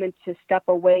moment to step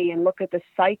away and look at the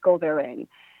cycle they're in,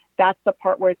 that's the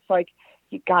part where it's like,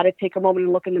 you got to take a moment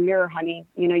and look in the mirror, honey.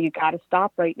 You got to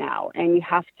stop right now. And you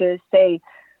have to say,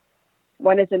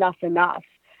 when is enough enough?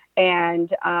 And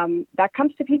that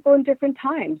comes to people in different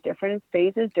times, different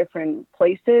phases, different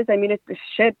places. I mean, it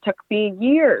took me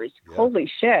years. Yeah.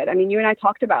 Holy shit. I mean, you and I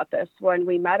talked about this when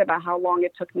we met, about how long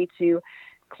it took me to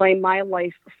claim my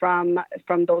life from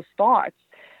those thoughts.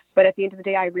 But at the end of the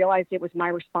day, I realized it was my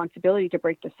responsibility to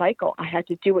break the cycle. I had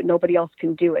to do it. Nobody else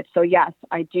can do it. So yes,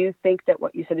 I do think that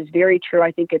what you said is very true.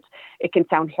 I think it can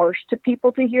sound harsh to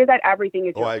people to hear that everything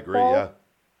is your I agree. fault.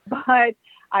 Yeah. But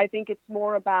I think it's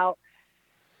more about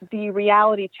the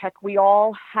reality check we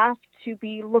all have to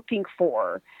be looking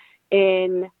for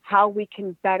in how we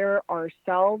can better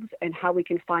ourselves, and how we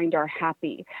can find our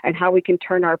happy, and how we can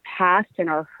turn our past and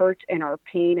our hurt and our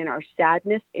pain and our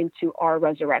sadness into our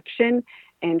resurrection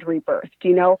and rebirth.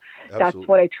 Absolutely. That's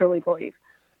what I truly believe.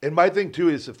 And my thing too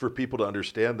is for people to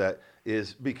understand that,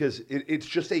 is because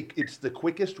it's the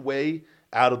quickest way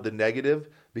out of the negative,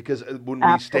 because when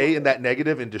we stay in that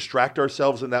negative and distract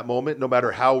ourselves in that moment, no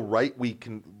matter how right we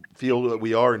can feel that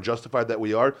we are and justified that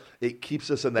we are, it keeps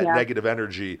us in that negative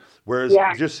energy. Whereas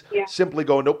simply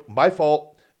going, nope, my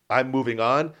fault, I'm moving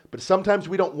on. But sometimes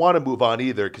we don't want to move on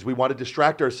either, because we want to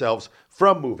distract ourselves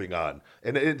from moving on.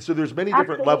 And so there's many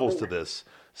different levels to this.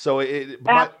 So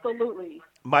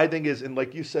my thing is, and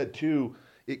like you said too,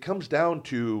 it comes down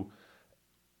to,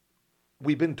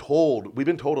 we've been told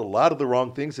a lot of the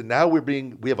wrong things, and now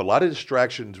we have a lot of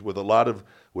distractions with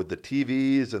the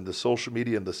TVs and the social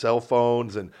media and the cell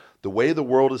phones and the way the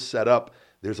world is set up.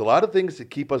 There's a lot of things that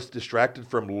keep us distracted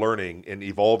from learning and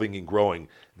evolving and growing.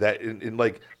 That in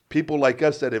like people like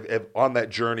us that have on that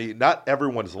journey, not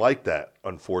everyone's like that,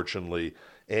 unfortunately,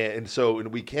 and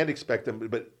we can't expect them.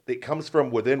 But it comes from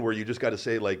within, where you just got to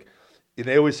say, like. And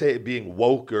they always say it being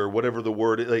woke or whatever the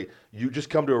word is, like, you just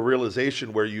come to a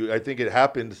realization where I think it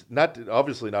happens,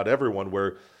 obviously not everyone,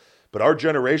 but our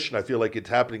generation, I feel like it's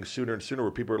happening sooner and sooner,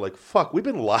 where people are like, fuck, we've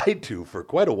been lied to for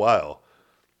quite a while.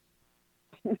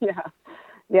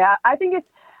 Yeah. I think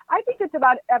it's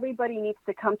about, everybody needs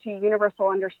to come to a universal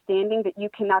understanding that you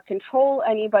cannot control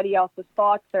anybody else's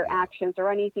thoughts, their actions, or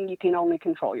anything. You can only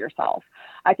control yourself.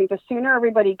 I think the sooner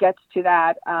everybody gets to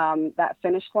that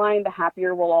finish line, the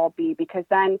happier we'll all be, because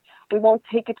then we won't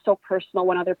take it so personal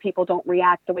when other people don't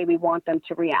react the way we want them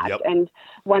to react. Yep. And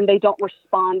when they don't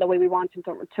respond the way we want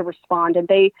them to respond, and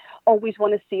they always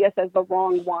want to see us as the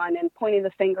wrong one and pointing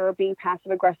the finger or being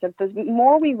passive aggressive. The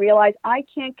more we realize, I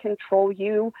can't control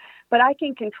you, but I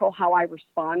can control how I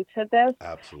respond to this.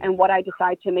 Absolutely. And what I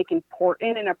decide to make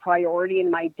important and a priority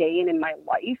in my day and in my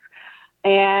life.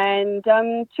 And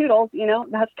toodles,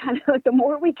 that's kind of like, the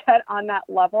more we get on that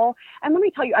level. And let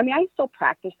me tell you, I mean, I still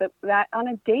practice that on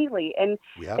a daily. And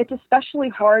it's especially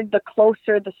hard the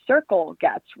closer the circle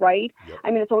gets, right? Yep.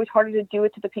 I mean, it's always harder to do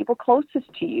it to the people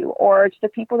closest to you, or to the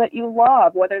people that you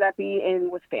love, whether that be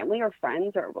with family or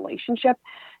friends or a relationship.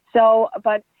 So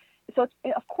it's,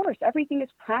 of course, everything is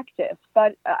practice,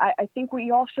 but I think we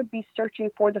all should be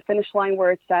searching for the finish line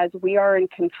where it says we are in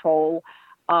control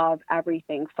of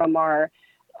everything, from our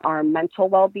mental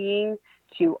well-being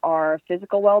to our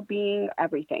physical well-being,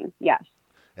 everything. Yes.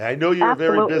 And I know you're a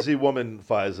very busy woman,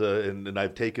 Faiza, and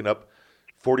I've taken up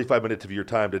 45 minutes of your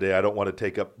time today. I don't want to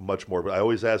take up much more, but I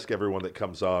always ask everyone that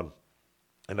comes on,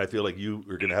 and I feel like you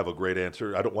are going to have a great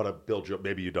answer. I don't want to build you up.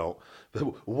 Maybe you don't.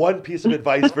 But one piece of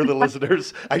advice for the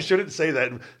listeners. I shouldn't say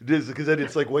that, because then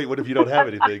it's like, wait, what if you don't have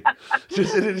anything?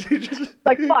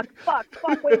 Like, fuck.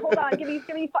 Wait, hold on. Give me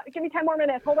 10 more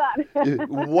minutes. Hold on.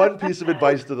 One piece of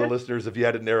advice to the listeners, if you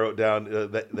had to narrow it down,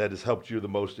 that has helped you the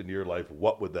most in your life,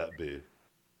 what would that be?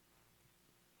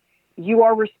 you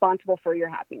are responsible for your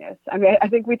happiness. I mean, I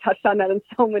think we touched on that in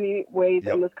so many ways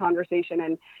Yep. in this conversation,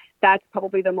 and that's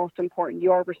probably the most important.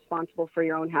 You are responsible for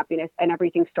your own happiness, and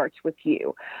everything starts with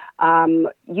you.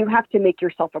 You have to make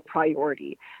yourself a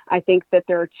priority. I think that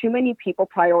there are too many people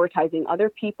prioritizing other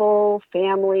people,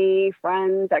 family,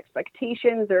 friends,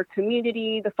 expectations, their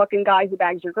community, the fucking guy who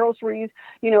bags your groceries.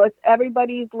 It's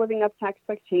everybody's living up to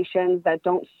expectations that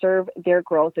don't serve their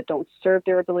growth, that don't serve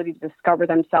their ability to discover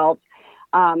themselves.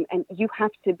 And you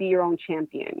have to be your own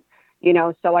champion,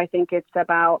 so I think it's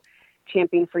about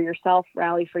champion for yourself,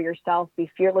 rally for yourself, be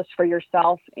fearless for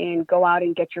yourself, and go out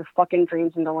and get your fucking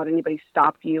dreams, and don't let anybody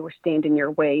stop you or stand in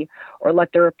your way or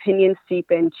let their opinions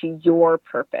seep into your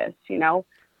purpose,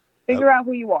 figure out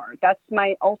who you are. That's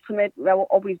my ultimate, that will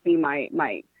always be my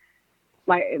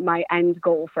end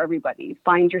goal for everybody.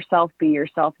 Find yourself, be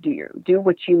yourself, do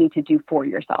what you need to do for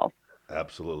yourself.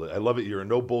 Absolutely. I love it. You're a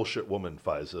no bullshit woman,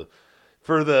 Faiza.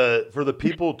 For the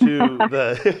people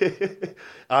to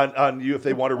on you, if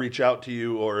they want to reach out to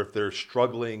you or if they're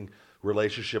struggling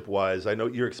relationship wise, I know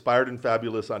you're Expired and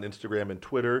Fabulous on Instagram and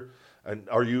Twitter. And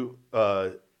are you?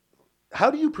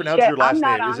 How do you pronounce your last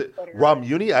name? Is it Twitter.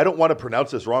 Rammuny? I don't want to pronounce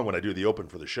this wrong when I do the open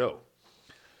for the show.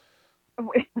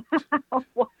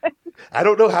 What? I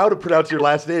don't know how to pronounce your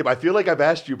last name. I feel like I've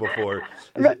asked you before.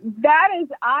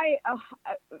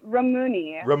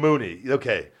 Rammuny. Rammuny.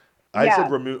 Okay. I Yeah.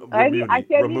 said Rammuny. I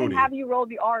can't Rammuny. even have you roll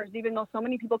the R's, even though so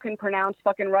many people can pronounce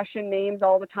fucking Russian names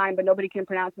all the time, but nobody can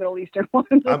pronounce Middle Eastern ones.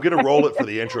 I'm going to roll it for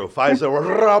the intro. Faiza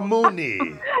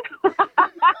Rammuny.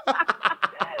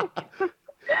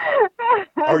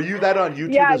 Are you that on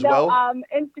YouTube as well?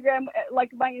 Instagram,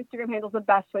 like my Instagram handle is the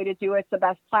best way to do it. It's the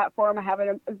best platform. I have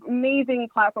an amazing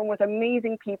platform with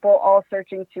amazing people all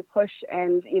searching to push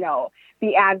and,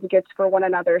 be advocates for one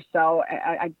another. So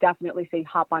I definitely say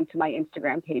hop onto my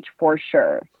Instagram page for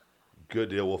sure. Good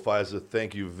deal. Well, Faiza,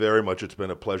 thank you very much. It's been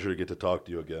a pleasure to get to talk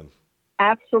to you again.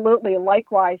 Absolutely.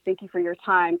 Likewise. Thank you for your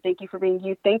time. Thank you for being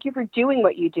you. Thank you for doing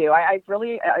what you do. I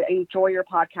really enjoy your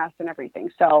podcast and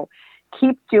everything. So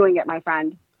keep doing it, my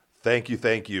friend. Thank you.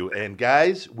 Thank you. And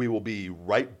guys, we will be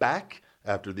right back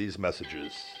after these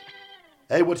messages.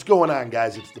 Hey, what's going on,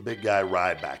 guys? It's the big guy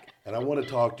Ryback, and I want to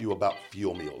talk to you about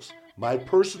Fuel Meals, my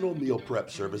personal meal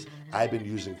prep service I've been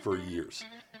using for years.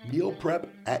 Meal prep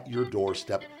at your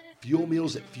doorstep. Fuel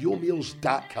Meals at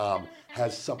fuelmeals.com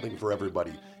has something for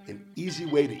everybody. An easy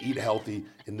way to eat healthy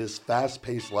in this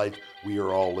fast-paced life we are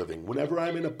all living. Whenever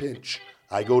I'm in a pinch,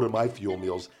 I go to my Fuel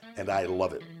Meals, and I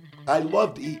love it. I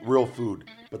love to eat real food,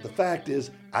 but the fact is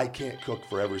I can't cook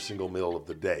for every single meal of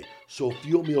the day. So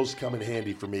Fuel Meals come in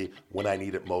handy for me when I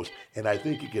need it most, and I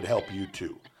think it could help you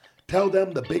too. Tell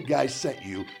them the big guy sent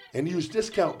you and use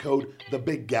discount code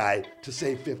THEBIGGUY to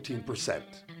save 15%.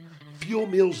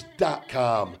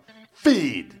 Fuelmeals.com.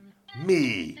 Feed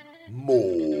me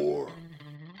more.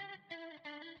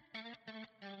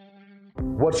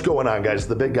 What's going on, guys?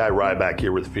 The big guy Ryback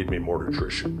here with Feed Me More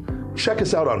Nutrition. Check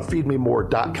us out on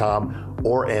feedmemore.com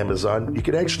or Amazon. You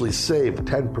can actually save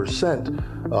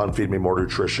 10% on Feed Me More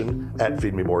Nutrition at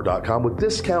feedmemore.com with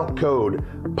discount code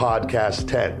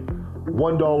podcast10.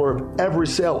 $1 of every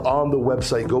sale on the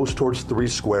website goes towards 3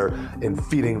 Square and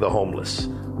feeding the homeless.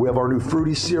 We have our new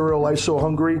fruity cereal, I So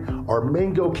Hungry, our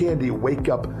mango candy, Wake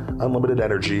Up Unlimited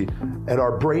Energy, and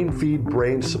our Brain Feed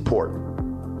Brain Support.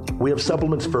 We have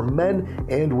supplements for men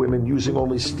and women using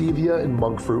only stevia and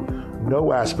monk fruit, no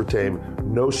aspartame,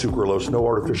 no sucralose, no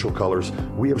artificial colors.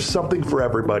 We have something for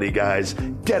everybody, guys.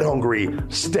 Get hungry,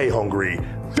 stay hungry,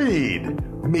 feed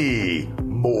me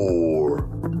more.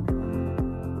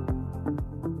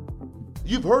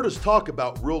 You've heard us talk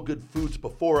about Real Good Foods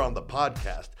before on the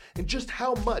podcast and just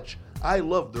how much I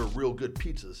love their Real Good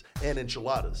pizzas and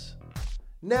enchiladas.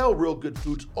 Now Real Good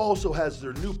Foods also has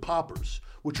their new poppers,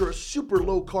 which are a super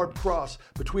low-carb cross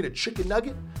between a chicken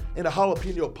nugget and a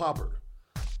jalapeno popper.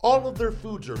 All of their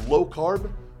foods are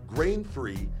low-carb,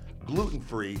 grain-free,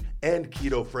 gluten-free, and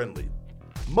keto-friendly.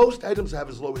 Most items have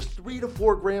as low as 3 to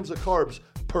 4 grams of carbs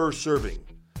per serving.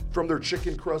 From their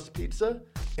chicken crust pizza,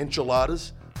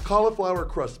 enchiladas, cauliflower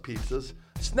crust pizzas,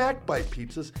 snack bite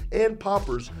pizzas, and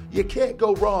poppers, you can't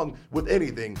go wrong with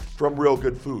anything from Real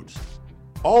Good Foods.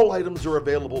 All items are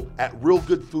available at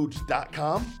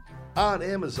realgoodfoods.com, on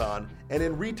Amazon, and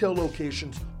in retail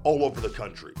locations all over the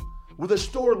country, with a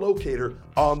store locator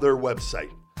on their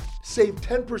website. Save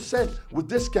 10% with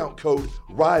discount code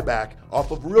RYBACK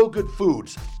off of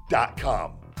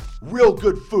realgoodfoods.com. Real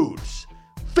Good Foods.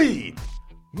 Feed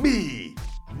me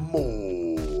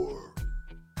more.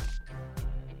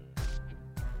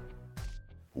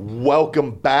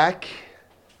 Welcome back.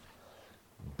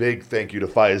 Big thank you to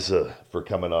Faiza for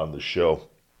coming on the show.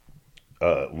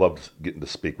 Loved getting to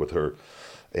speak with her.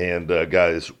 And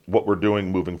guys, what we're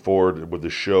doing moving forward with the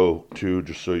show, too,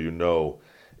 just so you know,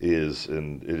 it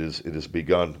has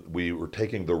begun. We were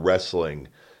taking the wrestling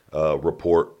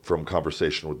report from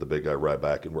Conversation with the Big Guy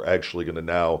Ryback, and we're actually going to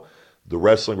now. The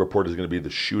wrestling report is going to be the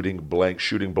Shooting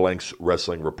Blanks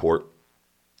wrestling report,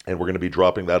 and we're going to be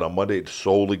dropping that on Monday. It's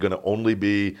solely going to only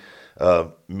be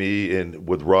me and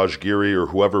with Raj Giri or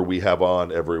whoever we have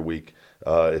on every week.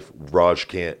 If Raj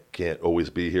can't always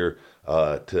be here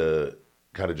to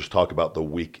kind of just talk about the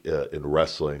week in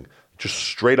wrestling, just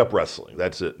straight up wrestling.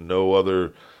 That's it. No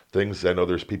other things. I know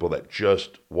there's people that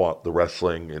just want the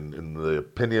wrestling and the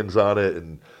opinions on it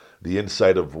and the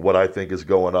insight of what I think is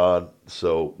going on.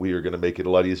 So we are going to make it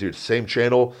a lot easier. Same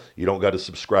channel. You don't got to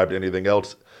subscribe to anything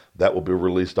else. That will be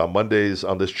released on Mondays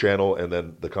on this channel, and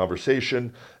then the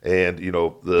conversation and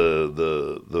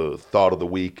the thought of the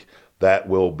week. That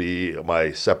will be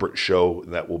my separate show,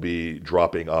 and that will be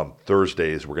dropping on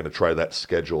Thursdays. We're going to try that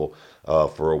schedule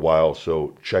for a while,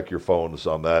 so check your phones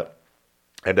on that.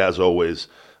 And as always,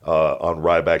 on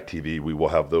Ryback TV, we will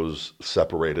have those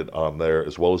separated on there,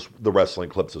 as well as the wrestling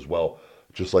clips as well,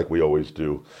 just like we always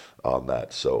do on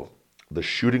that. So the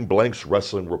Shooting Blanks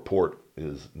Wrestling Report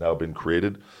has now been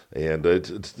created, and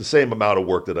it's the same amount of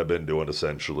work that I've been doing,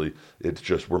 essentially. It's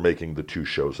just we're making the two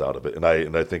shows out of it, and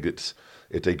I think it's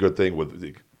a good thing.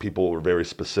 With people are very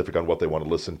specific on what they want to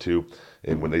listen to,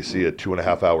 and when they see a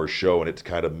 2.5 hour show and it's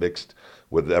kind of mixed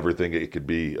with everything, it could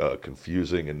be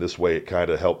confusing. And this way, it kind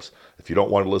of helps. If you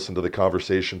don't want to listen to the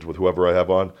conversations with whoever I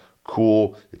have on,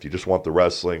 cool. If you just want the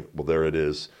wrestling, well, there it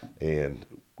is, and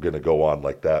we're gonna go on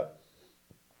like that.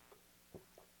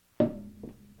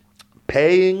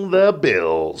 Paying the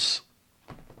bills.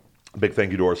 Big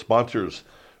thank you to our sponsors,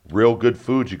 Real Good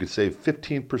Foods. You can save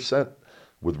 15%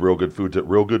 with Real Good Foods at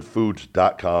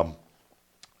realgoodfoods.com.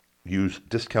 Use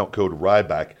discount code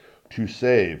Ryback to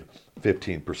save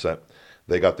 15%.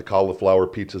 They got the cauliflower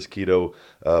pizzas, keto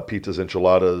pizzas,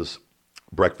 enchiladas,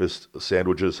 breakfast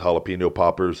sandwiches, jalapeno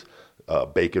poppers,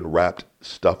 bacon wrapped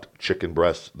stuffed chicken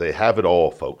breasts. They have it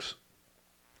all, folks,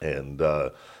 and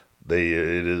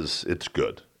it's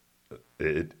good.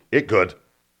 It good,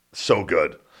 so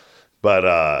good.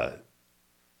 But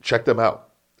check them out.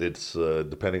 It's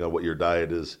depending on what your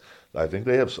diet is. I think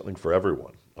they have something for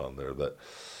everyone on there. That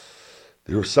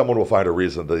someone will find a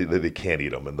reason they can't eat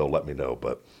them, and they'll let me know.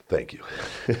 But thank you.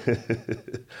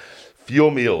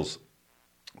 Fuel Meals,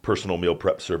 personal meal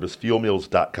prep service.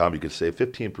 Fuelmeals.com. You can save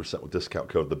 15% with discount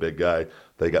code The Big Guy.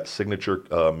 They got signature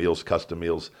meals, custom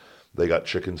meals. They got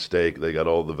chicken steak. They got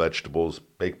all the vegetables,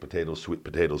 baked potatoes, sweet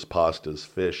potatoes, pastas,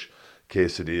 fish,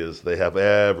 quesadillas. They have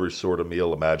every sort of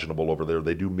meal imaginable over there.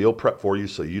 They do meal prep for you,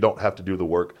 so you don't have to do the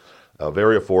work.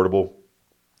 Very affordable.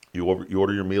 You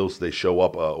order your meals. They show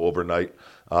up overnight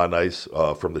on ice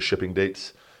from the shipping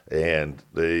dates, and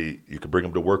you can bring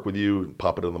them to work with you,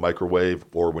 pop it in the microwave,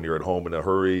 or when you're at home in a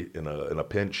hurry, in a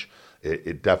pinch.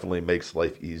 It definitely makes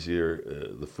life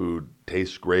easier. The food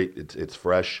tastes great. It's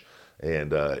fresh.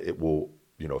 And it will,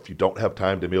 if you don't have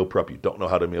time to meal prep, you don't know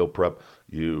how to meal prep,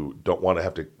 you don't want to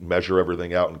have to measure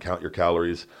everything out and count your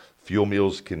calories, Fuel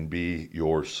Meals can be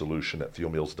your solution at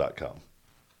fuelmeals.com.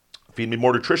 Feed Me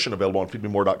More Nutrition, available on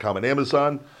feedmemore.com and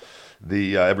Amazon.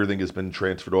 Everything has been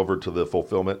transferred over to the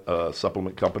fulfillment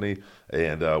supplement company,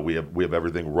 and we have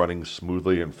everything running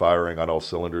smoothly and firing on all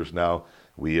cylinders now.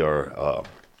 We are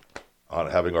on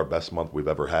having our best month we've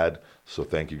ever had, so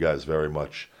thank you guys very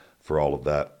much for all of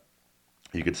that.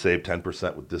 You could save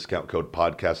 10% with discount code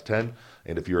podcast10.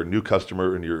 And if you're a new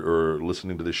customer and you're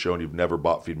listening to this show and you've never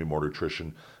bought Feed Me More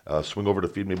Nutrition, swing over to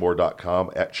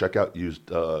feedmemore.com at checkout. Use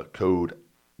code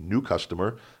new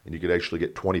customer, and you could actually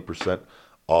get 20%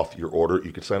 off your order.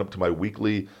 You can sign up to my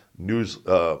weekly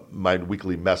my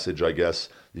weekly message, I guess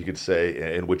you could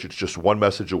say, in which it's just one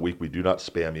message a week. We do not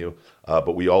spam you,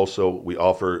 but we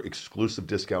offer exclusive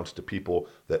discounts to people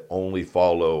that only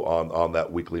follow on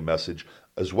that weekly message.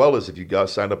 As well as if you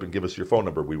guys sign up and give us your phone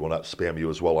number, we will not spam you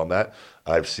as well on that.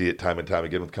 I see it time and time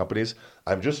again with companies.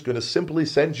 I'm just going to simply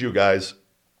send you guys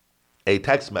a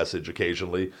text message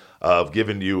occasionally of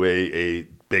giving you a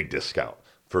big discount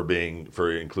for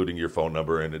including your phone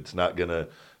number, and there's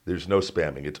no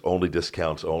spamming. It's only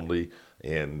discounts only,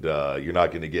 and you're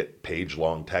not going to get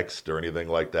page-long text or anything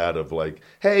like that of like,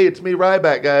 hey, it's me,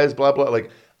 Ryback, guys, blah, blah. Like,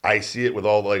 I see it with a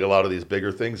lot of these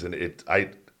bigger things, and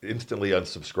I instantly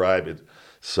unsubscribe it.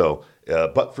 So,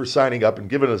 but for signing up and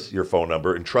giving us your phone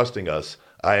number and trusting us,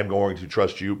 I am going to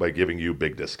trust you by giving you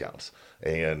big discounts.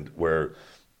 And where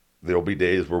there'll be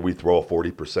days where we throw a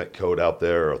 40% code out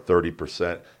there or a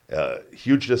 30%.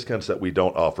 Huge discounts that we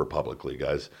don't offer publicly,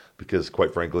 guys, because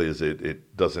quite frankly,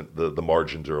 it doesn't, the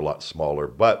margins are a lot smaller.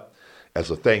 But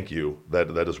as a thank you,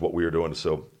 that is what we are doing.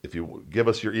 So if you give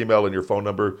us your email and your phone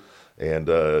number, and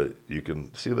you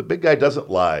can see the big guy doesn't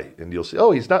lie, and you'll see,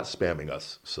 oh, he's not spamming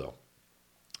us. So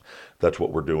that's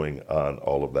what we're doing on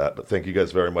all of that. But thank you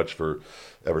guys very much for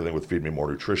everything with Feed Me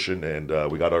More Nutrition. And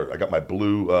I got my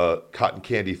blue cotton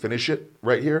candy Finish It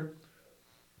right here.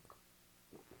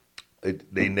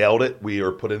 They nailed it. We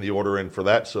are putting the order in for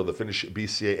that. So the Finish It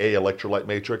BCAA Electrolyte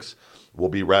Matrix will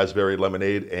be raspberry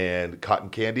lemonade and cotton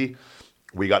candy.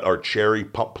 We got our cherry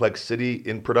Pumplex City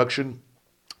in production.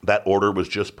 That order was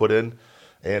just put in.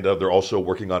 And they're also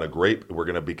working on a grape. We're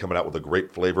going to be coming out with a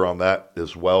grape flavor on that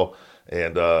as well.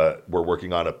 And we're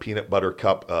working on a peanut butter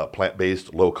cup,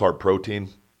 plant-based, low-carb protein.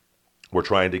 We're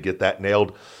trying to get that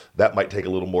nailed. That might take a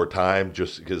little more time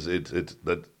just because it's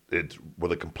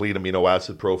with a complete amino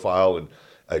acid profile and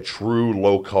a true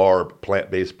low-carb,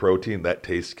 plant-based protein that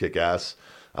tastes kick-ass.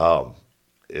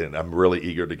 And I'm really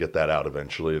eager to get that out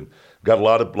eventually. And got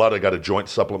I got a joint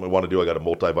supplement I want to do. I got a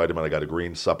multivitamin. I got a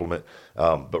green supplement.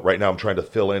 But right now I'm trying to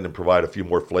fill in and provide a few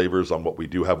more flavors on what we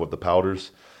do have with the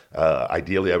powders.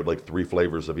 Ideally, I would like 3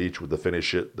 flavors of each with the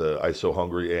Finish It, the ISO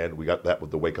Hungry, and we got that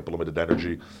with the Wake Up Limited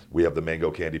Energy. We have the mango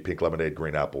candy, pink lemonade,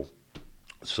 green apple.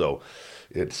 So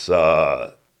it's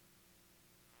we're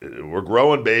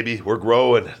growing, baby. We're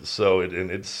growing. So and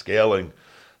it's scaling.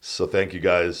 So thank you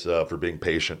guys for being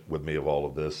patient with me of all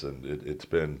of this. And it's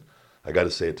been, I got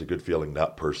to say, it's a good feeling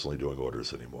not personally doing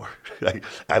orders anymore.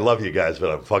 I love you guys,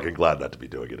 but I'm fucking glad not to be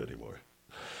doing it anymore.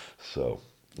 So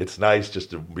it's nice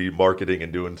just to be marketing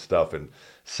and doing stuff and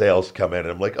sales come in. And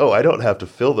I'm like, oh, I don't have to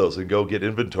fill those and go get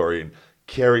inventory and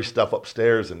carry stuff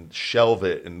upstairs and shelve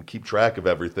it and keep track of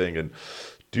everything and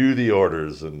do the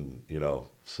orders and,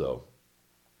 so.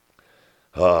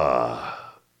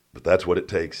 But that's what it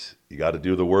takes. You got to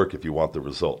do the work if you want the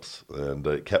results. And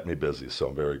it kept me busy, so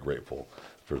I'm very grateful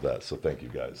for that. So thank you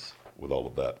guys with all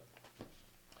of that.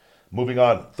 Moving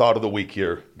on, thought of the week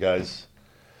here, guys.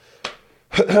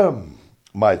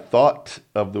 My thought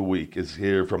of the week is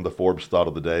here from the Forbes Thought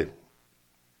of the Day.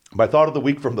 My thought of the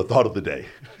week from the Thought of the Day.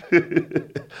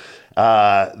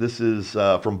 This is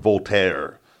from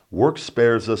Voltaire. Work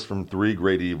spares us from 3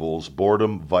 great evils: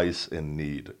 boredom, vice, and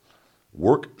need.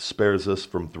 Work spares us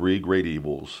from 3 great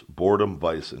evils: boredom,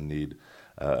 vice, and need.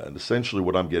 And essentially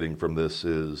what I'm getting from this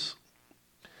is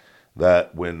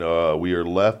that when we are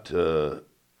left with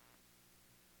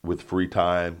free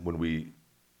time, when we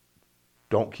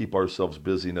don't keep ourselves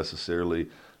busy necessarily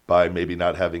by maybe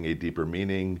not having a deeper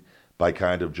meaning, by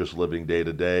kind of just living day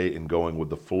to day and going with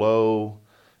the flow,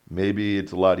 maybe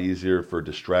it's a lot easier for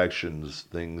distractions,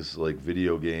 things like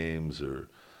video games or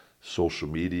social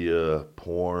media,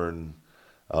 porn,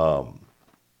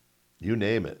 you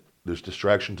name it. There's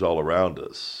distractions all around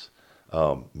us.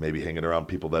 Maybe hanging around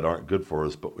people that aren't good for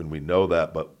us, but when we know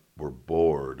that, but we're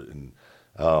bored.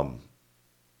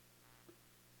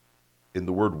 And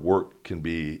the word work can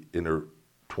be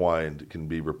intertwined, can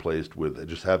be replaced with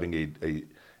just having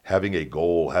a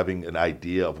goal, having an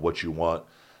idea of what you want,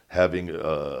 having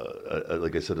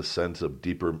like I said, a sense of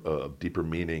deeper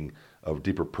meaning, of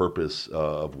deeper purpose,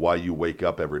 of why you wake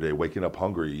up every day. Waking up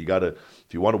hungry,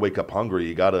 if you want to wake up hungry,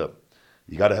 you gotta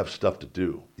have stuff to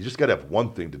do. You just gotta have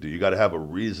one thing to do. You gotta have a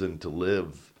reason to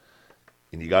live,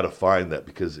 and you gotta find that,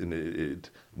 because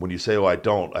when you say, "Oh, I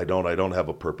don't have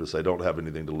a purpose. I don't have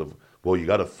anything to live," well, you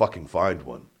gotta fucking find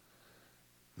one.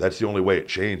 That's the only way it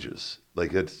changes.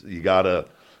 Like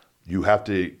you have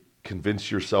to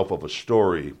convince yourself of a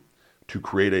story to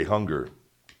create a hunger.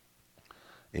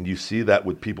 And you see that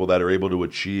with people that are able to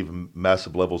achieve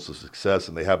massive levels of success,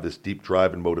 and they have this deep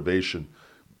drive and motivation.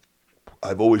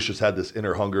 I've always just had this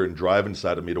inner hunger and drive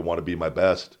inside of me to want to be my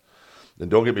best.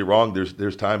 And don't get me wrong,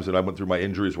 there's times that I went through my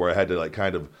injuries where I had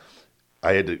to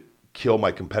I had to kill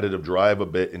my competitive drive a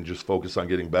bit and just focus on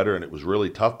getting better, and it was really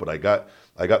tough, but I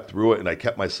got through it, and I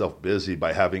kept myself busy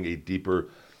by having a deeper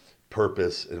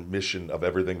purpose and mission of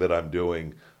everything that I'm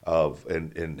doing,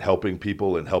 and helping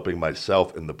people and helping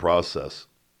myself in the process.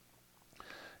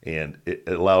 And it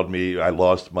allowed me, I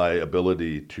lost my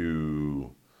ability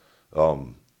to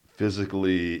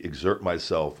physically exert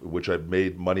myself, which I've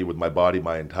made money with my body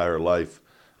my entire life,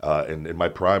 and in my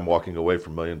prime, walking away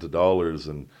from millions of dollars.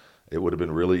 And it would have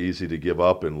been really easy to give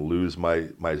up and lose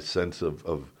my sense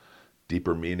of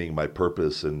deeper meaning, my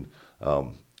purpose. And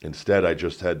instead, I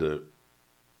just had to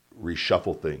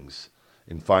reshuffle things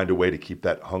and find a way to keep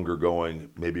that hunger going,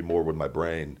 maybe more with my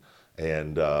brain.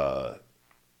 And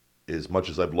as much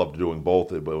as I've loved doing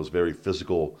both, it was very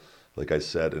physical, like I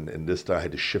said, and this time I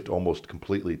had to shift almost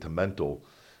completely to mental,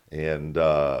 and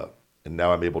now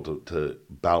I'm able to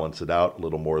balance it out a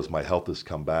little more as my health has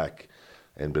come back,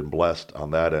 and been blessed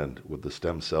on that end with the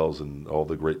stem cells and all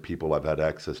the great people I've had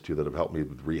access to that have helped me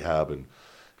with rehab and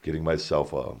getting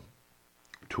myself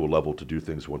to a level to do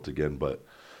things once again. But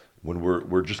when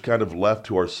we're just kind of left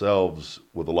to ourselves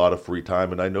with a lot of free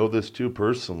time, and I know this too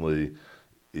personally,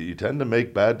 you tend to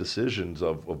make bad decisions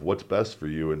of what's best for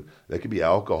you. And that could be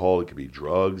alcohol, it could be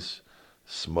drugs,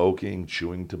 smoking,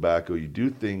 chewing tobacco. You do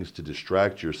things to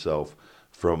distract yourself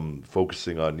from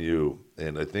focusing on you.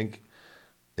 And I think,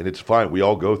 and it's fine, we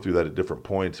all go through that at different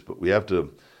points, but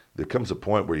there comes a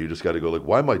point where you just got to go like,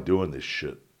 why am I doing this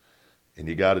shit? And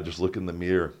you got to just look in the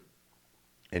mirror,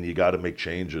 and you got to make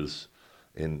changes.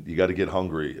 And you got to get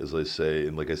hungry, as I say.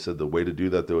 And like I said, the way to do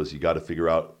that, though, is you got to figure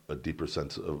out a deeper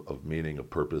sense of meaning, of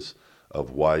purpose,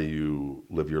 of why you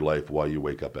live your life, why you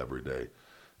wake up every day.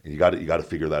 And you got to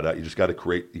figure that out. You just got to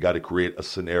create a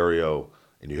scenario,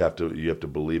 and you have to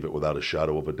believe it without a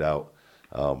shadow of a doubt.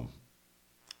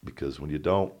 Because when you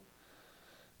don't,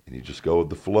 and you just go with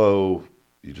the flow,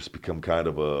 you just become kind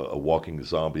of a walking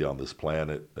zombie on this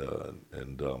planet,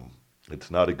 and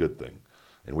it's not a good thing.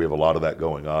 And we have a lot of that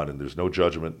going on, and there's no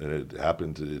judgment, and it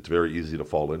happens. It's very easy to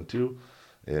fall into,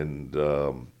 and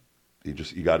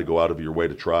you got to go out of your way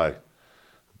to try,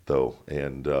 though,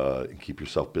 and keep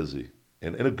yourself busy,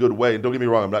 and in a good way. And don't get me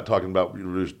wrong, I'm not talking about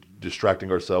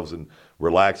distracting ourselves and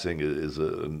relaxing is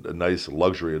a nice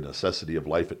luxury, a necessity of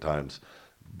life at times,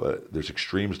 but there's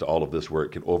extremes to all of this where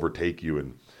it can overtake you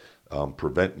and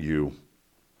prevent you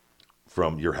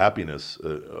from your happiness,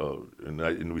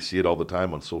 and we see it all the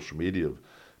time on social media of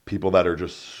people that are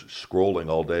just scrolling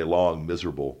all day long,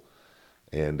 miserable,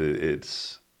 and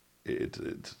it's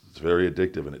very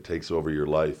addictive, and it takes over your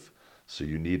life. So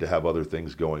you need to have other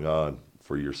things going on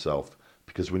for yourself,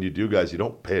 because when you do, guys, you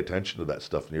don't pay attention to that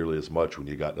stuff nearly as much when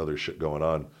you got other shit going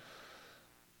on.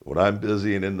 When I'm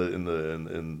busy and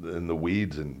in the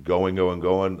weeds and going,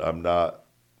 I'm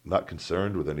not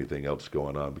concerned with anything else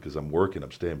going on because I'm working,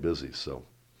 I'm staying busy. So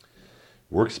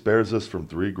work spares us from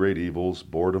three great evils: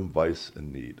 boredom, vice,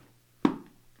 and need.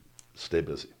 Stay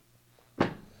busy.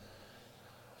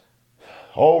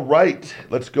 All right,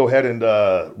 let's go ahead and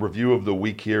review of the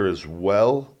week here as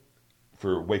well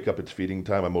for Wake Up It's Feeding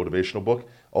Time, a motivational book.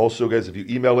 Also, guys, if you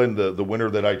email in the winner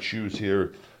that I choose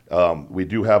here, we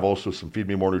do have also some Feed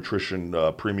Me More Nutrition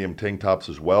premium tank tops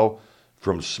as well,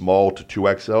 from small to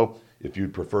 2XL. If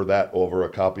you'd prefer that over a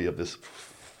copy of this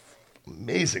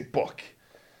amazing book,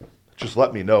 just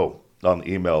let me know on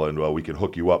the email, and we can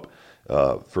hook you up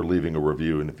for leaving a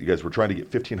review. And if you guys were trying to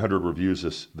get 1,500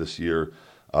 reviews this year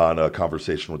on a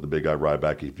Conversation with the Big Guy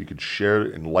Ryback, if you could share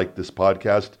and like this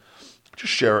podcast,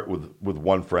 just share it with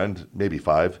one friend, maybe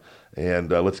five,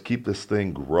 and let's keep this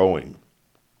thing growing,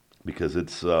 because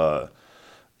it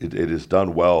is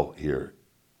done well here.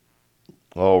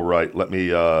 All right, let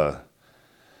me...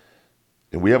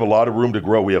 And we have a lot of room to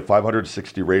grow. We have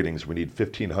 560 ratings. We need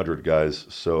 1,500, guys.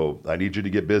 So I need you to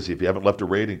get busy. If you haven't left a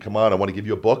rating, come on. I want to give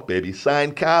you a book, baby.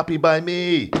 Signed copy by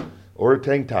me. Or a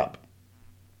tank top.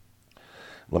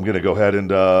 I'm going to go ahead and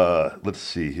let's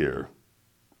see here.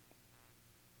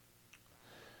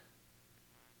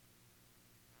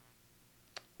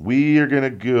 We are going to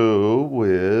go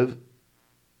with...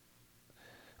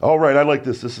 All right, I like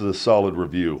this. This is a solid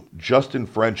review. Justin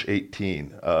French,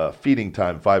 18. Feeding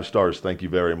Time, 5 stars. Thank you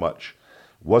very much.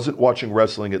 Wasn't watching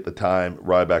wrestling at the time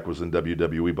Ryback was in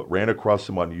WWE, but ran across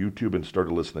him on YouTube and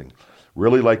started listening.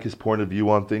 Really like his point of view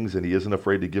on things, and he isn't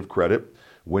afraid to give credit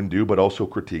when due, but also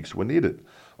critiques when needed.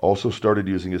 Also started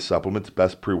using his supplements,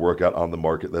 best pre-workout on the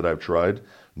market that I've tried.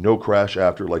 No crash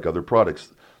after like other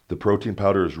products. The protein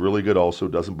powder is really good also,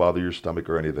 doesn't bother your stomach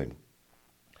or anything.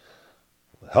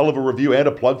 Hell of a review and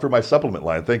a plug for my supplement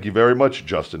line. Thank you very much,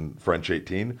 Justin French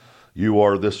 18. You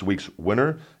are this week's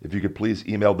winner. If you could please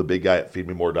email the big guy at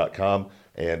feedmemore.com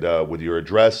and with your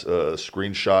address, a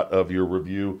screenshot of your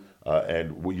review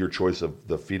and your choice of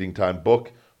the Feeding Time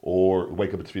book, or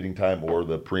Wake Up It's Feeding Time, or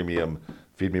the premium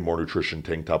Feed Me More Nutrition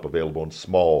tank top, available in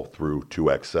small through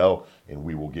 2XL, and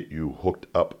we will get you hooked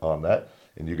up on that.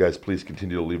 And you guys please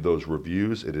continue to leave those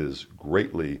reviews. It is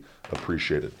greatly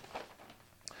appreciated.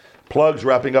 Plugs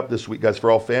wrapping up this week, guys, for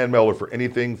all fan mail or for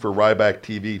anything for Ryback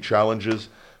TV challenges.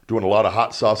 Doing a lot of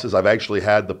hot sauces. I've actually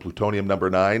had the plutonium number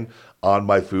 9 on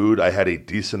my food. I had a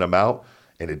decent amount,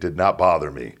 and it did not bother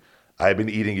me. I've been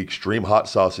eating extreme hot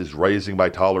sauces, raising my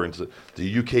tolerance.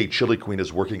 The UK Chili Queen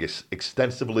is working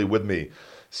extensively with me,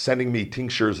 sending me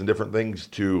tinctures and different things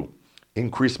to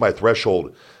increase my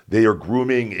threshold. They are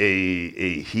grooming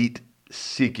a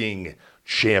heat-seeking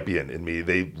champion in me.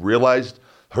 They realized,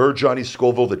 Johnny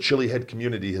Scoville, the chili head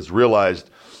community has realized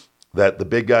that the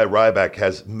big guy Ryback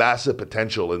has massive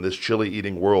potential in this chili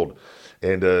eating world.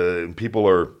 And people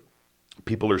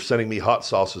are sending me hot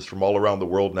sauces from all around the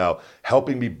world now,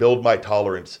 helping me build my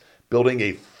tolerance, building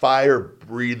a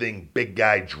fire-breathing big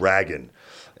guy dragon.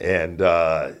 And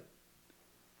as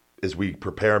we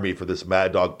prepare me for this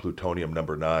Mad Dog Plutonium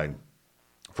 '9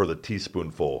 for the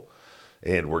teaspoonful,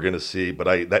 and we're gonna see.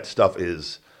 But that stuff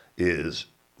is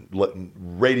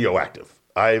radioactive.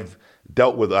 I've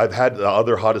had the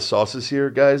other hottest sauces here,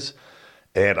 guys,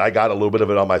 and I got a little bit of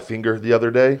it on my finger the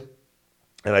other day,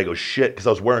 and I go shit because I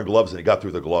was wearing gloves and it got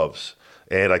through the gloves,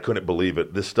 and I couldn't believe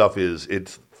it. This stuff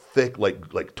it's thick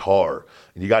like tar,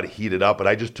 and you got to heat it up. And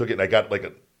I just took it and I got like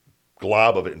a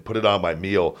glob of it and put it on my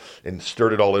meal and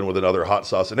stirred it all in with another hot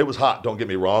sauce. And it was hot, don't get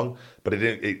me wrong, but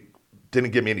it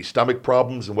didn't give me any stomach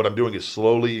problems. And what I'm doing is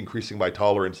slowly increasing my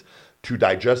tolerance to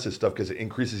digest this stuff because it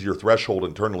increases your threshold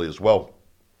internally as well.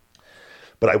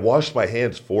 But I washed my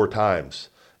hands 4 times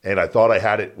and I thought I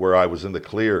had it where I was in the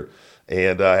clear,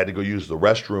 and I had to go use the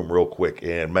restroom real quick.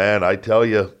 And man, I tell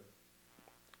you,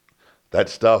 that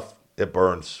stuff, it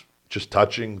burns. Just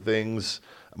touching things,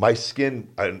 my skin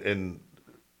and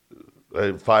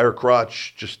fire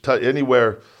crotch, just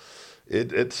anywhere.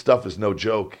 It stuff is no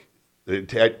joke.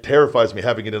 It terrifies me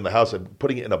having it in the house. I'm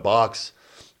putting it in a box,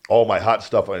 all my hot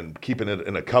stuff, and keeping it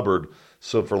in a cupboard.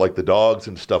 So for like the dogs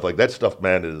and stuff like that stuff,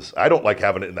 man, I don't like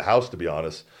having it in the house, to be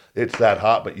honest. It's that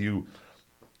hot, but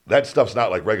that stuff's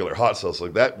not like regular hot sauce.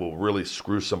 Like that will really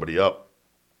screw somebody up.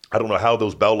 I don't know how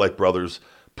those Bell Life brothers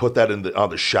put that on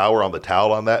the shower, on the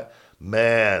towel on that.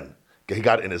 Man, he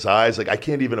got it in his eyes. Like I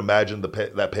can't even imagine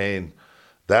that pain.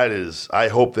 I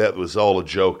hope that was all a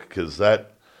joke, because that'd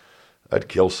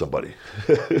kill somebody.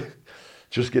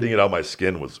 Just getting it on my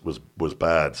skin was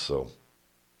bad. So,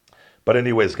 but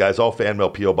anyways, guys, all fan mail,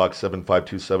 P.O. Box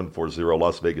 752-740,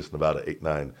 Las Vegas, Nevada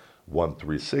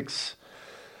 89136.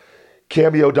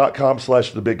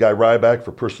 Cameo.com/TheBigGuyRyback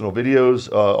for personal videos.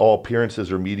 All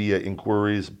appearances or media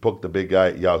inquiries, book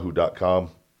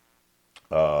thebigguy@yahoo.com.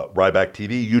 Ryback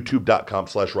TV,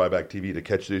 YouTube.com/Ryback TV to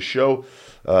catch this show.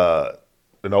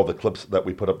 And all the clips that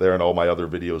we put up there and all my other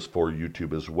videos for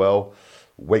YouTube as well.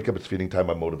 Wake Up, It's Feeding Time,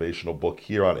 my motivational book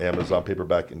here on Amazon,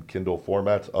 paperback and Kindle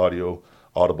formats, audio,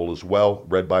 Audible as well,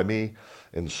 read by me.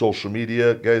 And social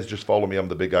media, guys, just follow me. I'm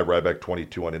the Big Guy Ryback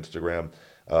 22 on Instagram,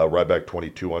 Ryback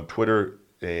 22 on Twitter,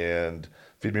 and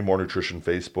Feed Me More Nutrition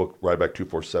Facebook, Ryback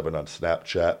 247 on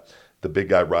Snapchat, the Big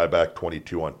Guy Ryback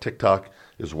 22 on TikTok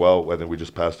as well. I think we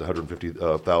just passed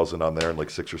 150,000 on there in like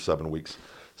 6 or 7 weeks.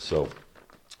 So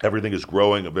everything is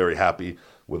growing. I'm very happy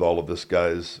with all of this,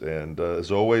 guys. And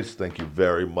as always, thank you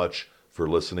very much for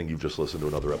listening. You've just listened to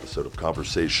another episode of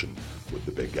Conversation with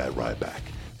the Big Guy Ryback.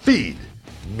 Feed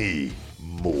me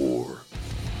more.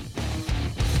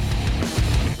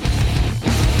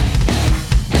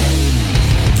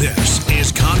 This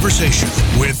is Conversation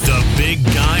with the Big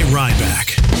Guy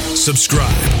Ryback.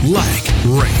 Subscribe, like,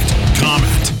 rate,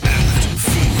 comment.